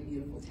once great and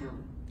beautiful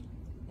town.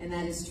 And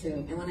that is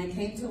true. And when I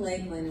came to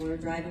Lakeland and we were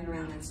driving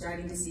around, I'm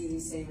starting to see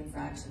these same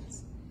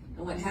infractions.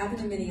 And what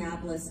happened in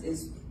Minneapolis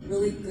is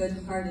really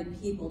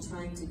good-hearted people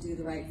trying to do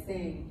the right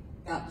thing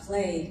got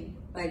played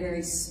by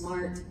very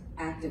smart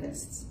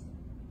activists.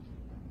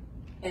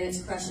 And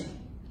it's crushing.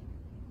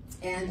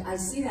 And I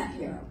see that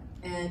here,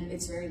 and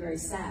it's very, very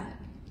sad,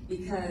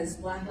 because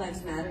Black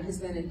Lives Matter has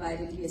been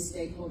invited to be a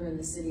stakeholder in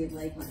the city of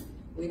Lakeland.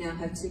 We now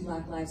have 2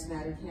 Black Lives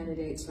Matter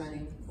candidates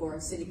running for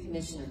city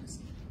commissioners.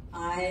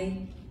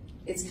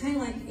 It's kind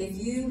of like if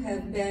you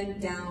have been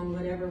down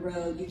whatever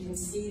road you can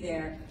see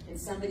there, and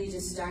somebody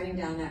just starting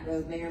down that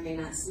road may or may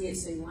not see it,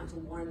 so you want to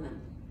warn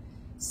them.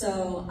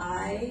 So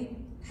I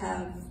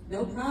have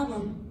no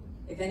problem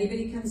if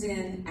anybody comes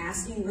in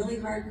asking really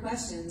hard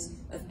questions,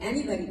 if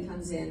anybody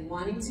comes in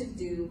wanting to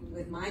do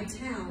with my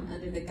town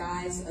under the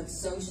guise of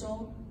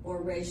social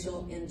or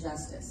racial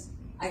injustice.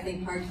 I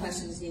think hard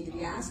questions need to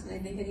be asked, and I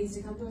think it needs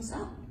to come to us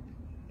all.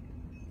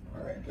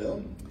 All right,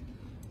 Bill.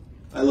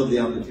 I love the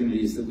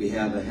opportunities that we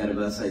have ahead of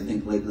us. I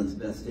think Lakeland's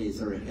best days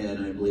are ahead,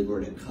 and I believe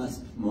we're at a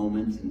cusp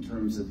moment in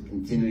terms of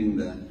continuing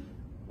the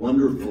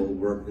wonderful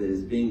work that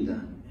is being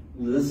done.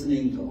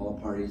 Listening to all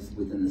parties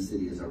within the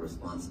city is our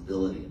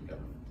responsibility in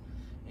government.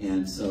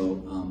 And so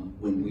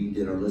when we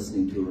did our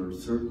listening tour,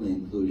 certainly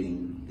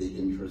including the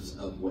interests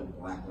of what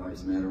Black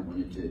Lives Matter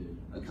wanted to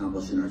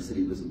accomplish in our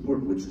city was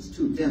important, which was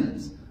 2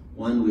 tenets.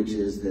 One, which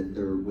is that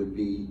there would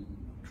be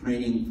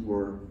training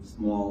for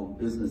small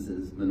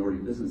businesses, minority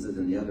businesses,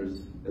 and the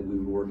others that we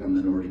would work on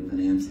minority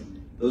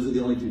financing. Those are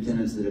the only two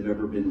tenets that have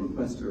ever been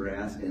requested or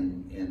asked,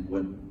 and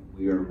what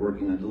we are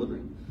working on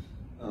delivering.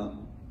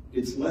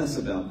 It's less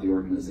about the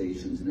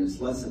organizations, and it's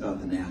less about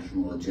the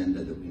national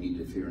agenda that we need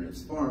to fear, and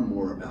it's far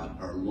more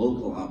about our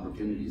local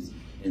opportunities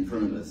in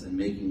front of us and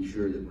making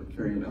sure that we're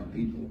caring about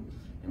people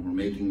and we're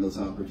making those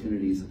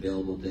opportunities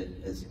available to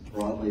as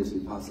broadly as we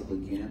possibly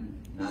can.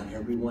 Not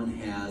everyone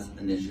has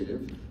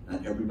initiative.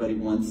 Not everybody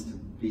wants to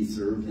be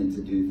served and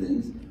to do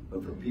things,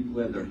 but for people who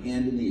have their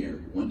hand in the air,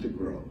 who want to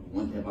grow, who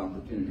want to have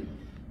opportunity,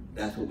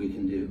 that's what we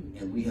can do.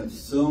 And we have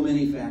so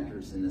many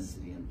factors in this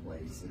city in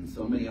place and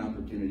so many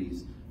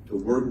opportunities to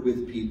work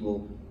with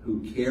people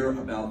who care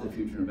about the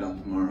future and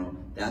about tomorrow.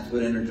 That's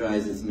what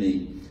energizes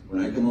me.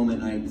 When I come home at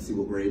night and see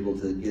what we're able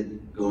to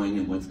get going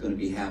and what's going to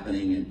be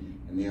happening and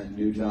the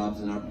new jobs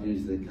and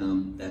opportunities that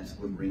come, that's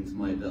what rings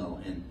my bell.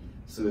 And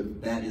so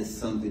if that is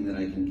something that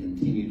I can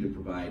continue to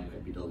provide,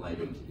 I'd be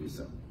delighted to do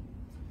so.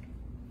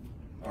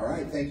 All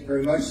right, thank you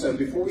very much. So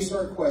before we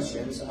start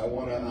questions, I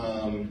want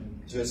to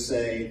just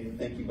say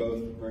thank you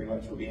both very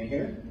much for being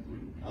here.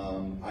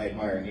 I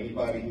admire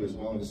anybody who is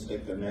willing to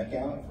stick their neck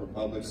out for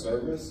public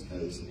service,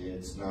 because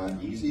it's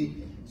not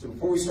easy. So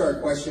before we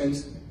start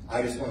questions,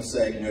 I just want to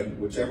say,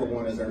 whichever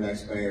one is our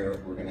next mayor,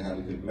 we're going to have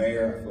a good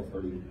mayor. I feel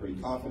pretty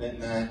confident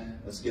in that.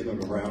 Let's give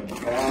them a round of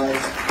applause.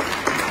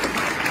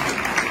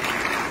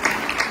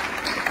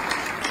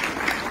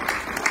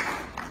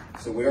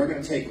 So we are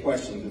going to take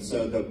questions, and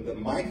so the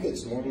mic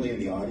that's normally in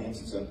the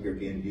audience is up here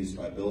being used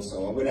by Bill,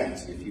 so I would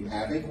ask, if you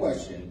have a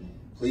question,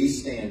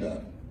 please stand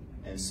up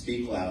and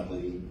speak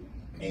loudly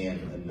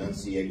and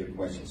enunciate your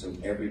question so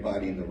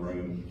everybody in the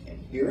room can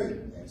hear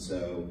it. And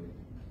so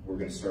we're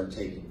going to start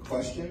taking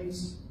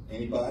questions.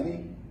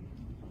 Anybody?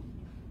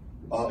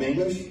 Bob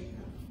English?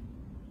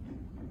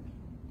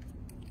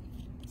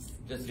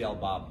 Just yell,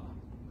 Bob.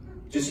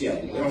 Just yell.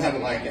 We don't have a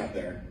mic out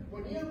there.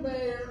 When you're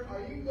mayor,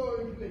 are you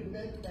going to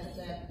admit that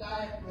that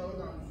diet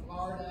road on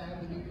Florida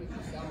Avenue is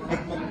a summer?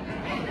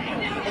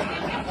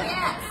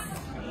 Yes.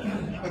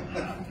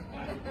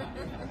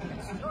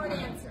 Short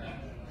answer.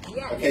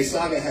 Yes. Okay,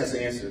 Saga has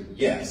the answer.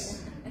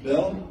 Yes.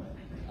 Bill?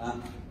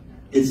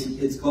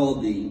 It's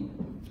called the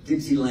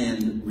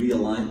Dixieland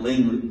lane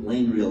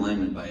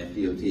realignment by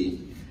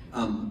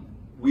FDOT.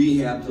 We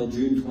have till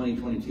June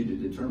 2022 to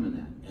determine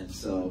that, and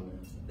so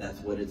that's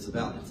what it's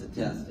about. It's a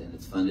test, and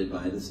it's funded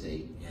by the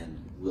state,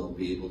 and we'll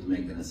be able to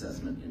make an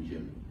assessment in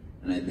June.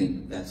 And I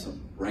think that's the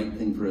right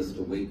thing for us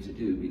to wait to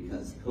do,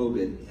 because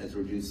COVID has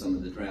reduced some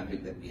of the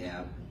traffic that we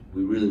have.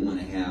 We really want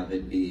to have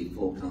it be a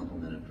full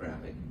complement of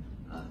traffic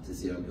to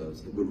see how it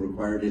goes. It would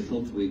require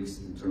additional tweaks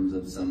in terms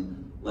of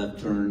some left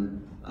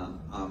turn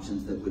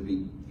options that would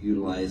be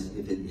utilized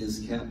if it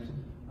is kept,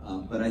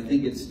 but I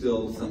think it's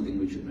still something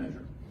we should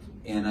measure.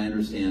 And I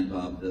understand,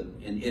 Bob,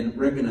 and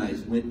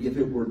recognize if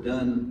it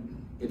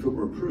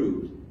were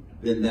approved,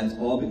 then that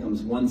all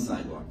becomes one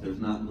sidewalk. There's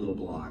not little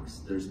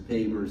blocks. There's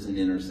pavers and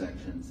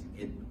intersections.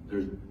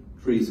 There's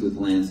trees with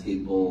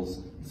landscape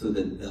bowls, so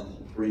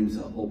that brings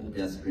a whole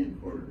pedestrian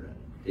corridor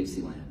to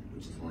Dixieland,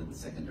 which is one of the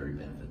secondary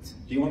benefits.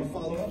 Do you want to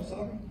follow up,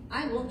 Saga?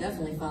 I will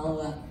definitely follow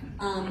up.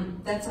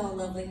 That's all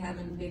lovely,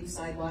 having big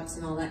sidewalks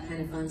and all that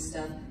kind of fun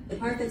stuff. The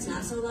part that's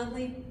not so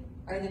lovely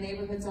are the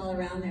neighborhoods all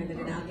around there that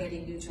are now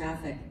getting new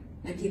traffic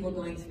and people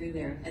going through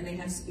there, and they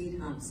have speed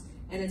humps.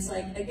 And it's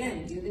like,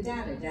 again, do the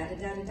data.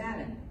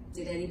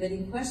 Did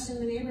anybody question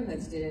the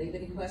neighborhoods? Did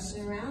anybody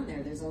question around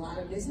there? There's a lot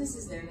of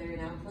businesses there that are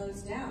now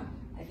closed down.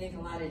 I think a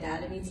lot of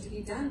data needs to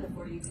be done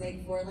before you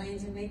take 4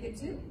 lanes and make it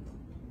 2.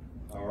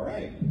 All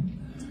right.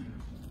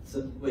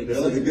 So the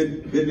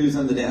good news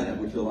on the data,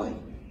 which you'll like,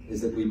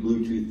 is that we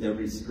Bluetoothed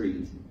every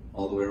street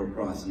all the way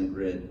across in the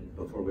grid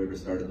before we ever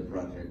started the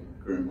project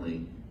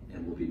currently,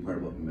 and will be part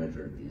of what we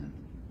measure at the end.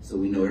 So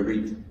we know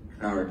every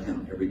car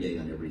count every day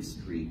on every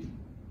street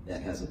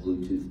that has a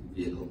Bluetooth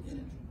vehicle in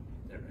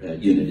it,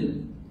 unit in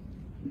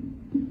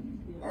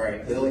it. All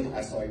right, Billy,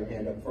 I saw your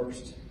hand up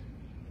first.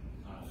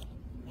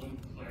 One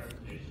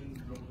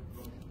clarification, real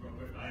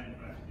quick. I am in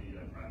fact the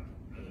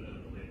president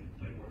of the Lake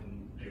Worth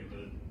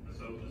Neighborhood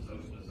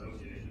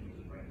Association, which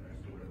is right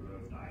next to where the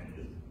road 9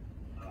 is.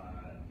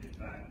 In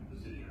fact, the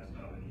city has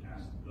come and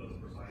asked those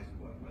precise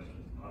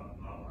questions of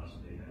us.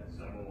 They had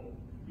several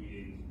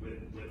meetings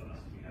with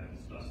us. We had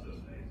discussed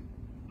those things.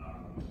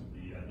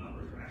 The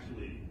numbers are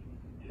actually,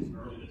 it's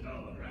early to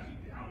tell, but they're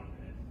actually down a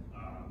bit.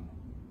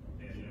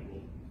 And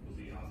we'll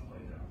see how it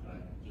plays out.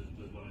 I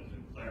just wanted to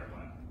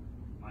clarify.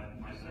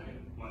 My second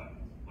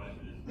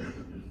question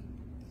is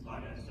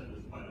Saga has said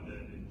this quite a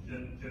bit in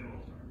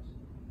general terms,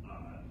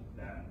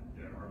 that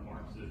there are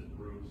Marxist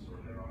groups, or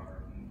there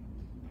are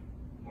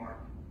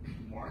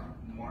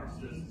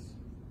Marxists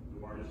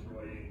who are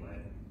destroying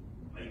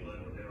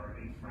Lakeland, or there are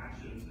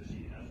infractions that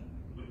she has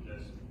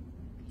witnessed.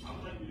 I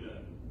would like you to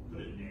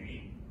put a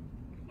name,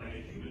 like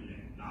a human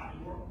name, not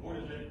or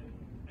is it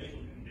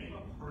name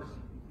a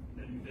person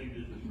that you think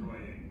is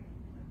destroying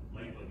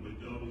Lakeland with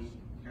those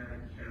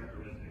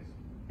characteristics,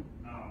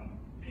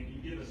 and you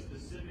give a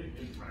specific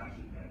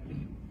infraction that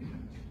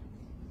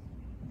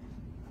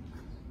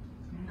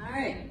All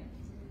right.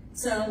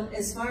 So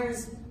as far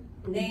as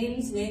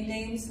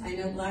names, I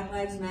know Black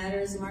Lives Matter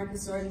is a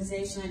Marcus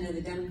organization. I know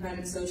the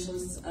Democratic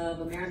Socialists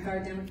of America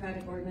are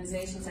democratic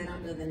organizations. I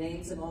don't know the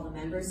names of all the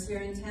members here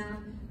in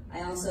town.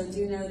 I also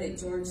do know that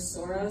George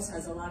Soros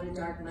has a lot of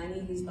dark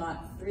money. He's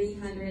bought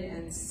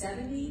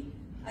 370,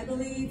 I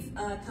believe,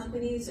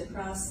 companies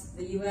across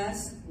the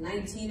U.S.,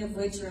 19 of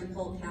which are in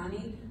Polk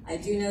County. I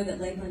do know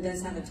that Lakeland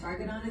does have a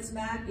target on its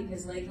back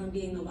because Lakeland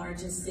being the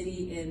largest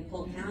city in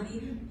Polk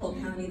County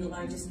the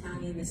largest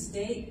county in the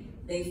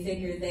state, they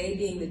figure they,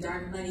 being the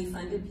dark money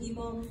funded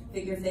people,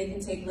 figure if they can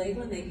take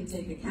Lakeland, they can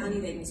take the county,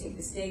 they can take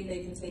the state,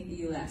 they can take the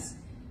U.S.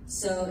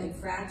 So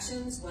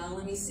infractions, well,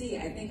 let me see.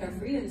 I think our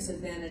freedoms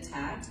have been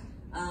attacked.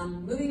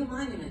 Moving a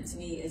monument to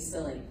me is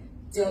silly.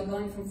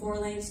 Going from 4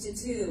 lanes to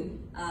 2,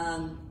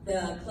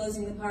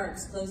 closing the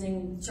parks,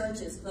 closing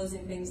churches,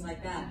 closing things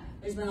like that.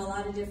 There's been a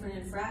lot of different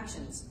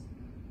infractions.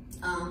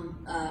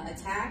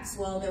 Attacks,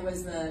 well, there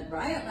was the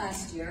riot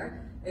last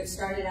year. It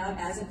started out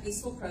as a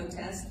peaceful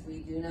protest. We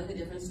do know the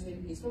difference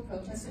between a peaceful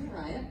protest and a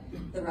riot.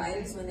 The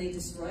riot is when they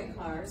destroy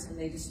cars and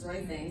they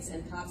destroy things,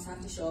 and cops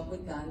have to show up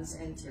with guns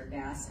and tear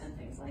gas and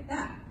things like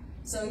that.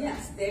 So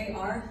yes, they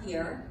are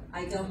here.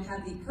 I don't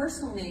have the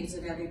personal names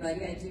of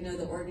everybody. I do know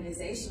the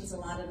organizations, a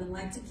lot of them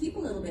like to keep a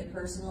little bit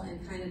personal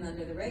and kind of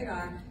under the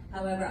radar.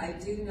 However, I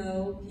do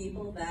know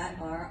people that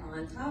are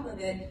on top of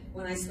it.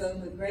 When I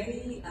spoke with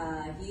Grady,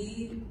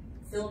 he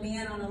filled me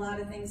in on a lot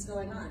of things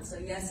going on. So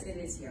yes, it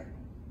is here.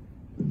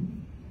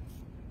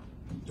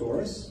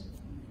 Doris?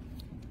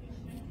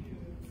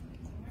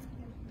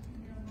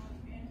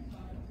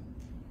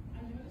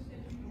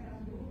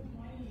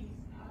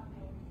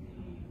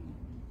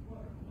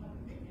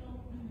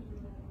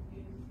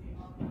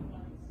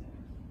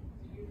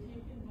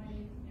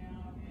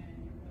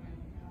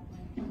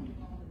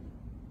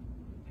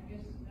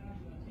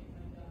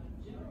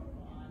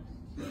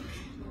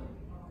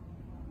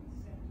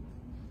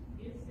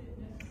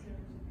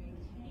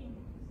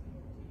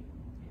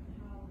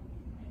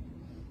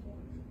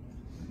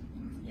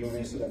 You want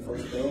to answer that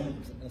first, Bill?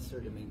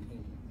 Necessary to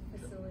maintain.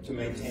 To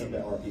maintain the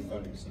RP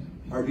funding center.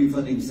 RP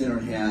Funding Center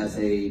has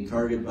a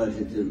target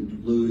budget to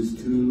lose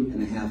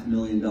 $2.5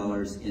 million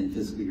in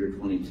fiscal year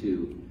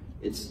 22.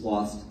 It's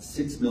lost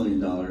 $6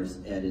 million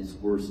at its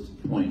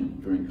worst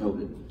point during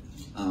COVID.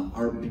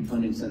 RP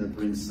Funding Center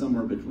brings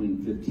somewhere between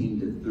 $15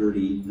 to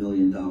 $30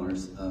 million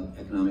of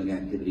economic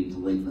activity to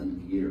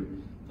Lakeland a year.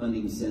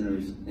 Funding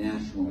centers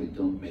nationally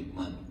don't make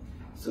money.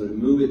 So to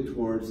move it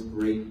towards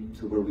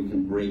to where we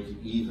can break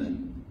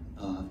even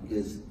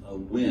is a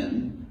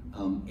win,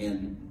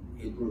 and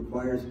it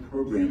requires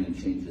programming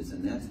changes,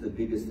 and that's the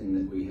biggest thing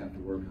that we have to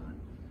work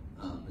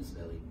on, Ms.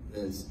 Bailey,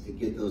 is to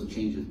get those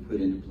changes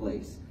put into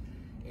place.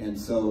 And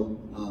so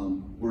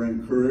we're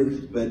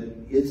encouraged, but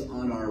it's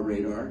on our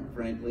radar,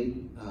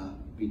 frankly,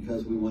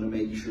 because we want to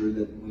make sure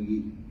that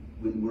when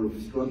we're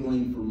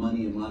struggling for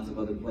money in lots of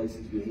other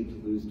places, you hate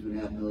to lose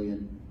 $2.5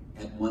 million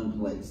at one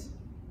place.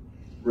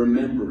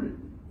 Remember it.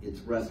 It's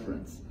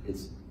restaurants,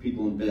 it's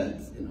people in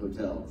beds, in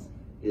hotels,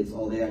 it's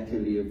all the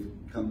activity of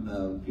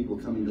people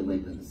coming to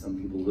Lakeland. Some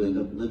people will end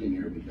up living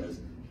here because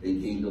they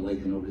came to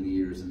Lakeland over the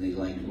years and they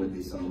liked what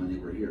they saw when they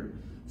were here.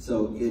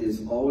 So it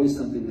is always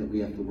something that we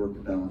have to work to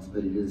balance,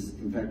 but it is,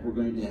 in fact, we're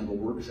going to have a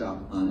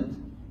workshop on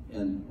it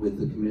and with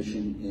the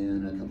commission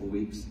in a couple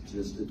weeks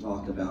just to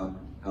talk about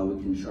how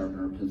we can sharpen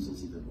our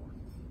pencils even more.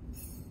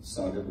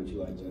 Saga, would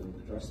you like to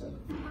address that?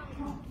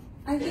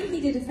 I think he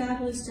did a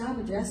fabulous job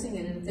addressing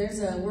it, and if there's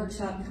a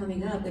workshop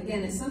coming up,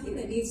 again, it's something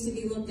that needs to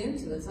be looked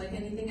into. It's like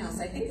anything else.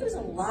 I think there's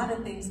a lot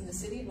of things in the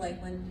city of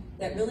Lakeland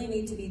that really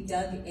need to be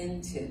dug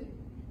into.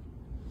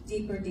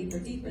 Deeper, deeper,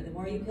 deeper. The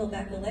more you peel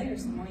back the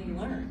layers, the more you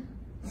learn.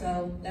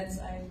 So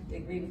I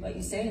agree with what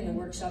you say, and the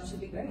workshop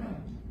should be great.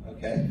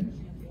 Okay.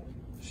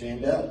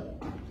 Shandell.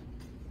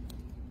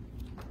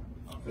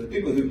 For the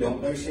people who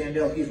don't know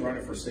Shandell, he's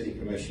running for city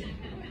commission.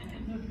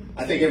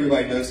 I think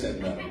everybody knows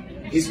him though.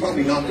 He's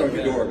probably knocked on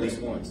the door at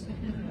least once. Good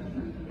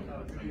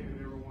evening,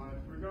 everyone.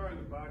 Regarding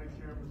the body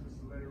cameras, just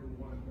to let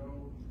everyone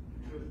know,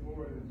 there's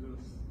more than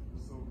just the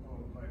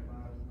so-called Black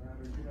Lives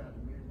Matter. You have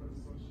the neighborhood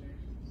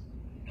associations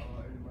in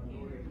the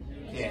minority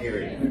community. Can't hear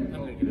you.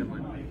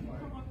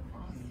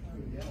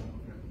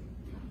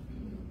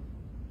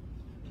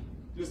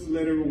 Just to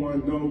let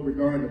everyone know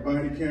regarding the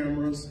body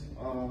cameras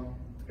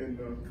and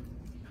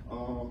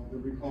the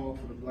recall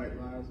for the Black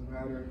Lives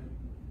Matter,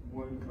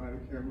 one body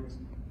cameras.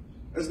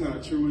 That's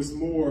not true. It's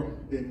more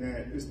than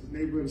that. It's the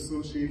neighborhood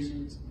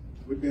associations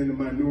within the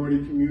minority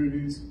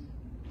communities.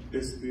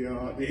 It's the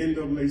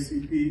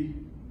NAACP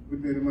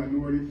within the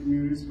minority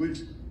communities, which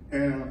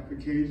have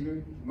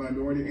Caucasian,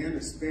 minority, and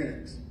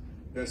Hispanics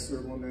that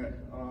serve on that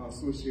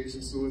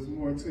association. So it's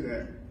more to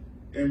that.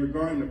 And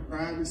regarding the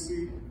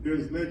privacy,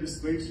 there's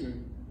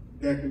legislation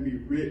that can be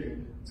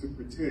written to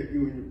protect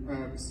you and your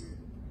privacy.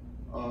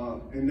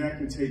 And that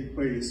can take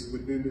place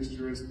within this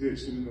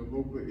jurisdiction in the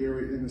local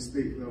area and the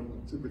state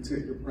level to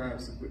protect your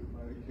privacy with the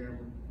body camera.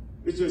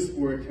 It's just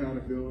for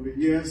accountability.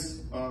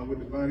 Yes, with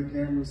the body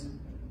cameras,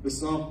 The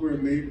software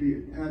have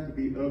to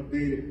be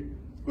updated,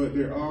 but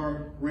there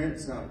are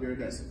grants out there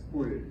that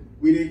support it.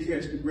 We didn't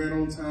catch the grant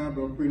on time,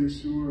 but I'm pretty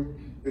sure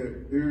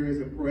that there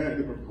is a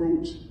proactive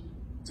approach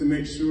to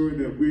make sure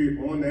that we're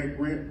on that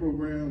grant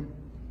program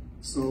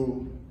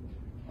so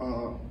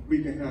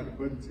we can have the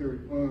budgetary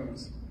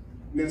funds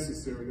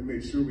necessary to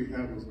make sure we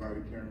have those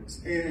body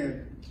cameras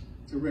and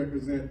to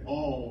represent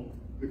all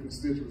the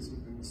constituents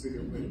within the city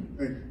of Lakeland.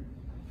 Thank you.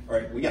 All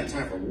right, we got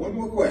time for one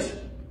more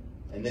question,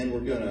 and then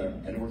we're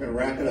gonna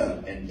wrap it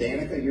up. And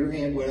Danica, your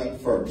hand went up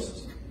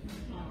first.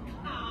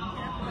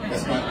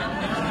 That's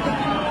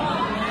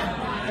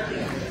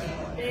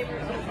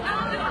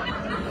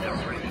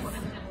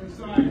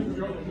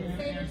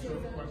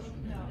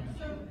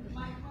So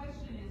my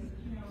question is,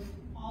 you know,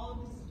 all of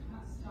this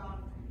stuff,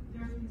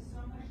 there's been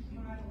so much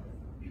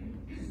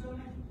tribalism, so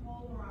much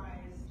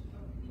polarized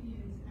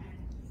opinions and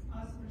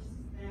us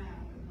versus them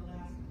in the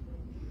last couple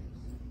of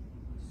years.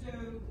 So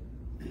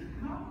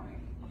how are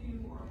you,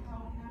 or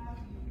how have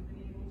you been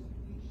able to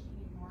reach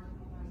the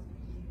marginalized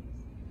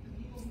communities, the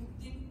people who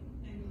think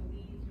and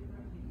believe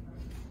differently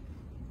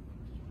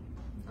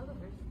from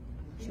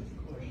you?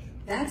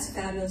 That's a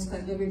fabulous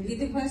question. Repeat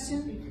the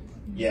question.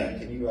 Yeah,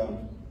 can you,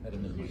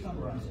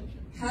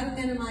 How to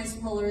minimize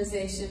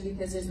polarization,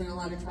 because there's been a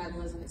lot of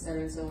tribalism, et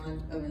cetera, and so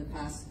on over the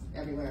past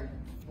everywhere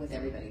with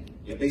everybody.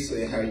 yeah,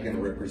 basically how are you gonna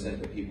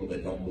represent the people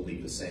that don't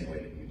believe the same way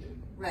that you do?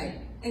 Right.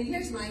 And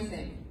here's my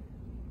thing.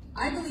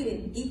 I believe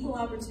in equal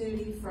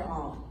opportunity for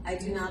all. I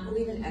do not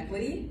believe in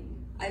equity.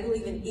 I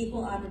believe in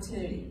equal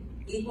opportunity.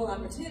 Equal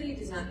opportunity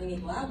does not mean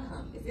equal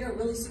outcome. If you're a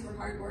really super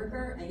hard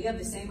worker and you have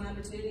the same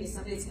opportunity as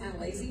somebody that's kind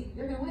of lazy,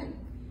 you're gonna win.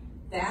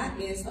 That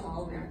is the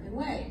all-American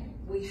way.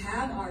 We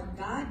have our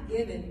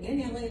God-given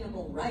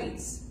inalienable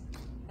rights,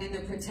 and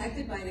they're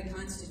protected by the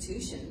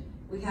Constitution.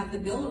 We have the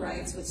Bill of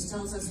Rights, which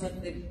tells us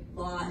what the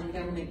law and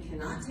government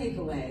cannot take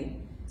away.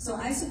 So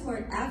I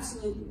support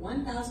absolute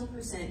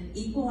 1000%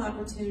 equal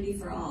opportunity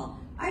for all.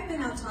 I've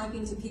been out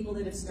talking to people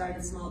that have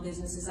started small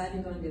businesses. I've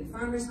been going to the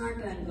farmer's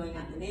market, I've been going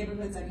out in the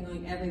neighborhoods, I've been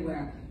going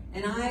everywhere.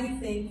 And I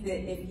think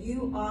that if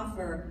you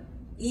offer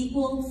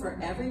equal for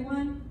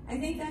everyone, I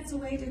think that's a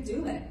way to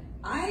do it.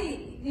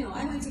 I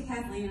went to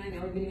Kathleen, I know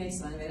everybody makes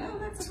fun of it. Oh,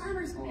 that's a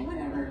farmer's home,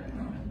 whatever.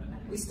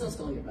 We still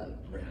stole your vote.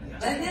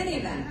 But in any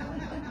event,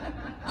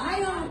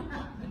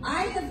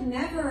 I have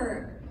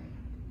never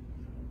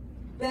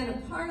been a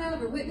part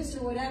of or witnessed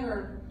or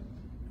whatever.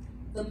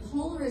 The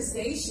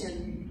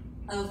polarization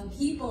of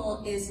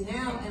people is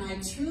now, and I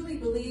truly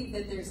believe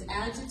that there's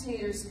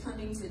agitators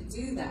coming to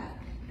do that.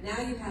 Now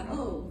you have,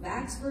 oh,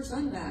 vax versus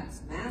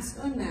unvax, mask,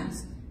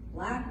 unmasked,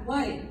 black,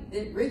 white,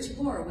 rich,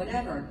 poor,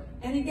 whatever.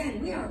 And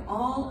again, we are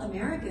all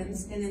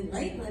Americans, and in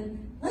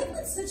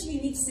Lakeland's such a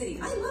unique city.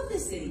 I love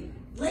this city.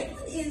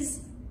 Lakeland is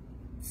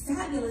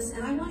fabulous,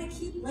 and I want to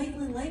keep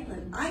Lakeland,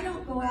 Lakeland. I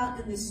don't go out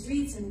in the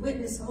streets and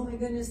witness, oh my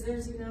goodness,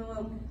 there's,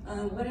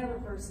 whatever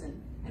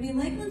person. I mean,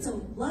 Lakeland's a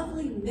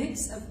lovely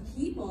mix of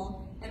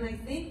people, and I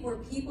think we're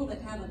people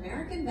that have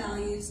American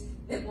values,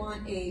 that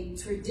want a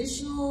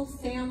traditional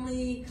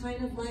family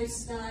kind of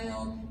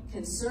lifestyle,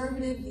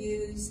 conservative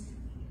views.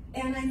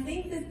 And I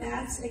think that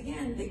that's,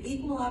 again, the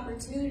equal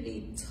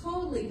opportunity,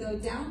 totally go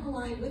down the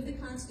line with the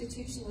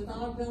Constitution, with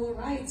our Bill of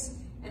Rights.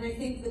 And I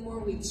think the more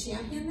we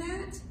champion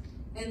that,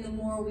 and the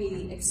more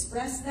we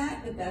express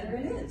that, the better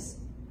it is.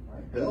 All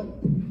right, Bill?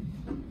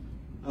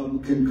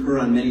 Concur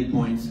on many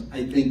points.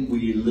 I think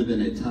we live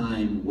in a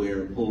time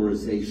where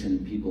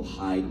polarization, people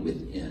hide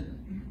within.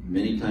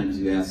 Many times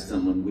you ask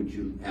someone, would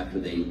you, after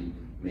they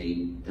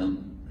may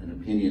dump an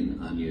opinion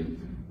on you,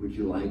 would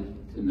you like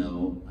to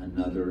know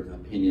another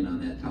opinion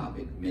on that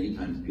topic? Many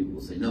times people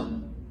will say,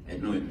 no, I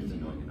have no interest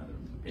in knowing another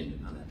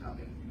opinion on that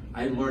topic.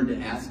 I learned to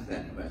ask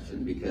that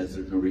question because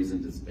there's no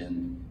reason to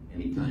spend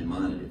any time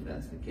on it if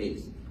that's the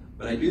case.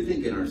 But I do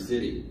think in our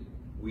city,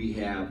 we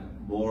have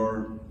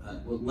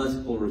less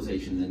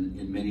polarization than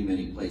in many,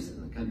 many places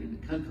in the country.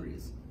 The country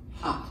is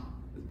hot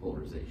with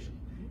polarization.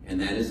 And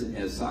that is,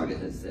 as Saga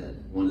has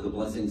said, one of the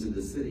blessings of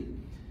the city.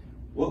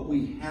 What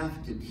we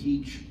have to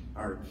teach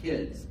our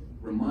kids,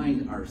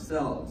 remind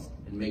ourselves,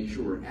 and make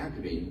sure we're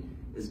activating,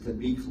 is to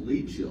be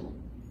collegial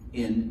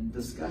in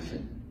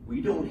discussion.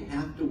 We don't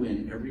have to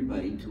win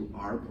everybody to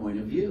our point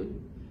of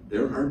view.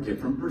 There are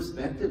different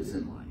perspectives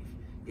in life.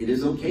 It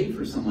is okay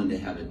for someone to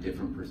have a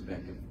different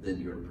perspective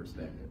than your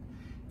perspective.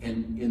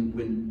 And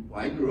when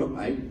I grew up,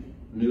 I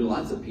knew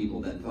lots of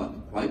people that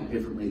thought quite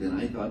differently than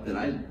I thought, that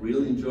I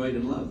really enjoyed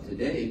and loved.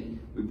 Today,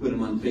 we put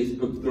them on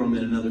Facebook, throw them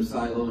in another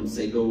silo and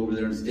say, go over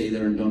there and stay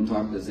there and don't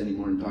talk to us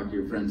anymore and talk to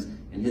your friends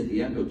and hit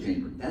the echo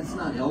chamber. That's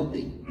not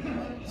healthy.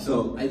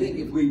 So I think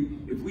if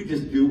we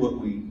just do what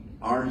we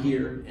are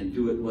here and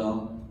do it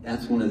well,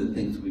 that's one of the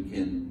things we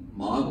can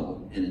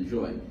model and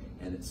enjoy.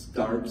 And it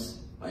starts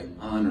by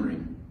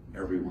honoring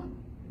everyone.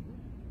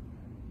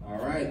 All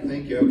right,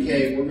 thank you.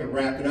 Okay, we're going to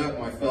wrap it up.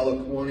 My fellow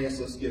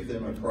Kiwanis, let's give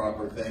them a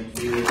proper thank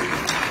you.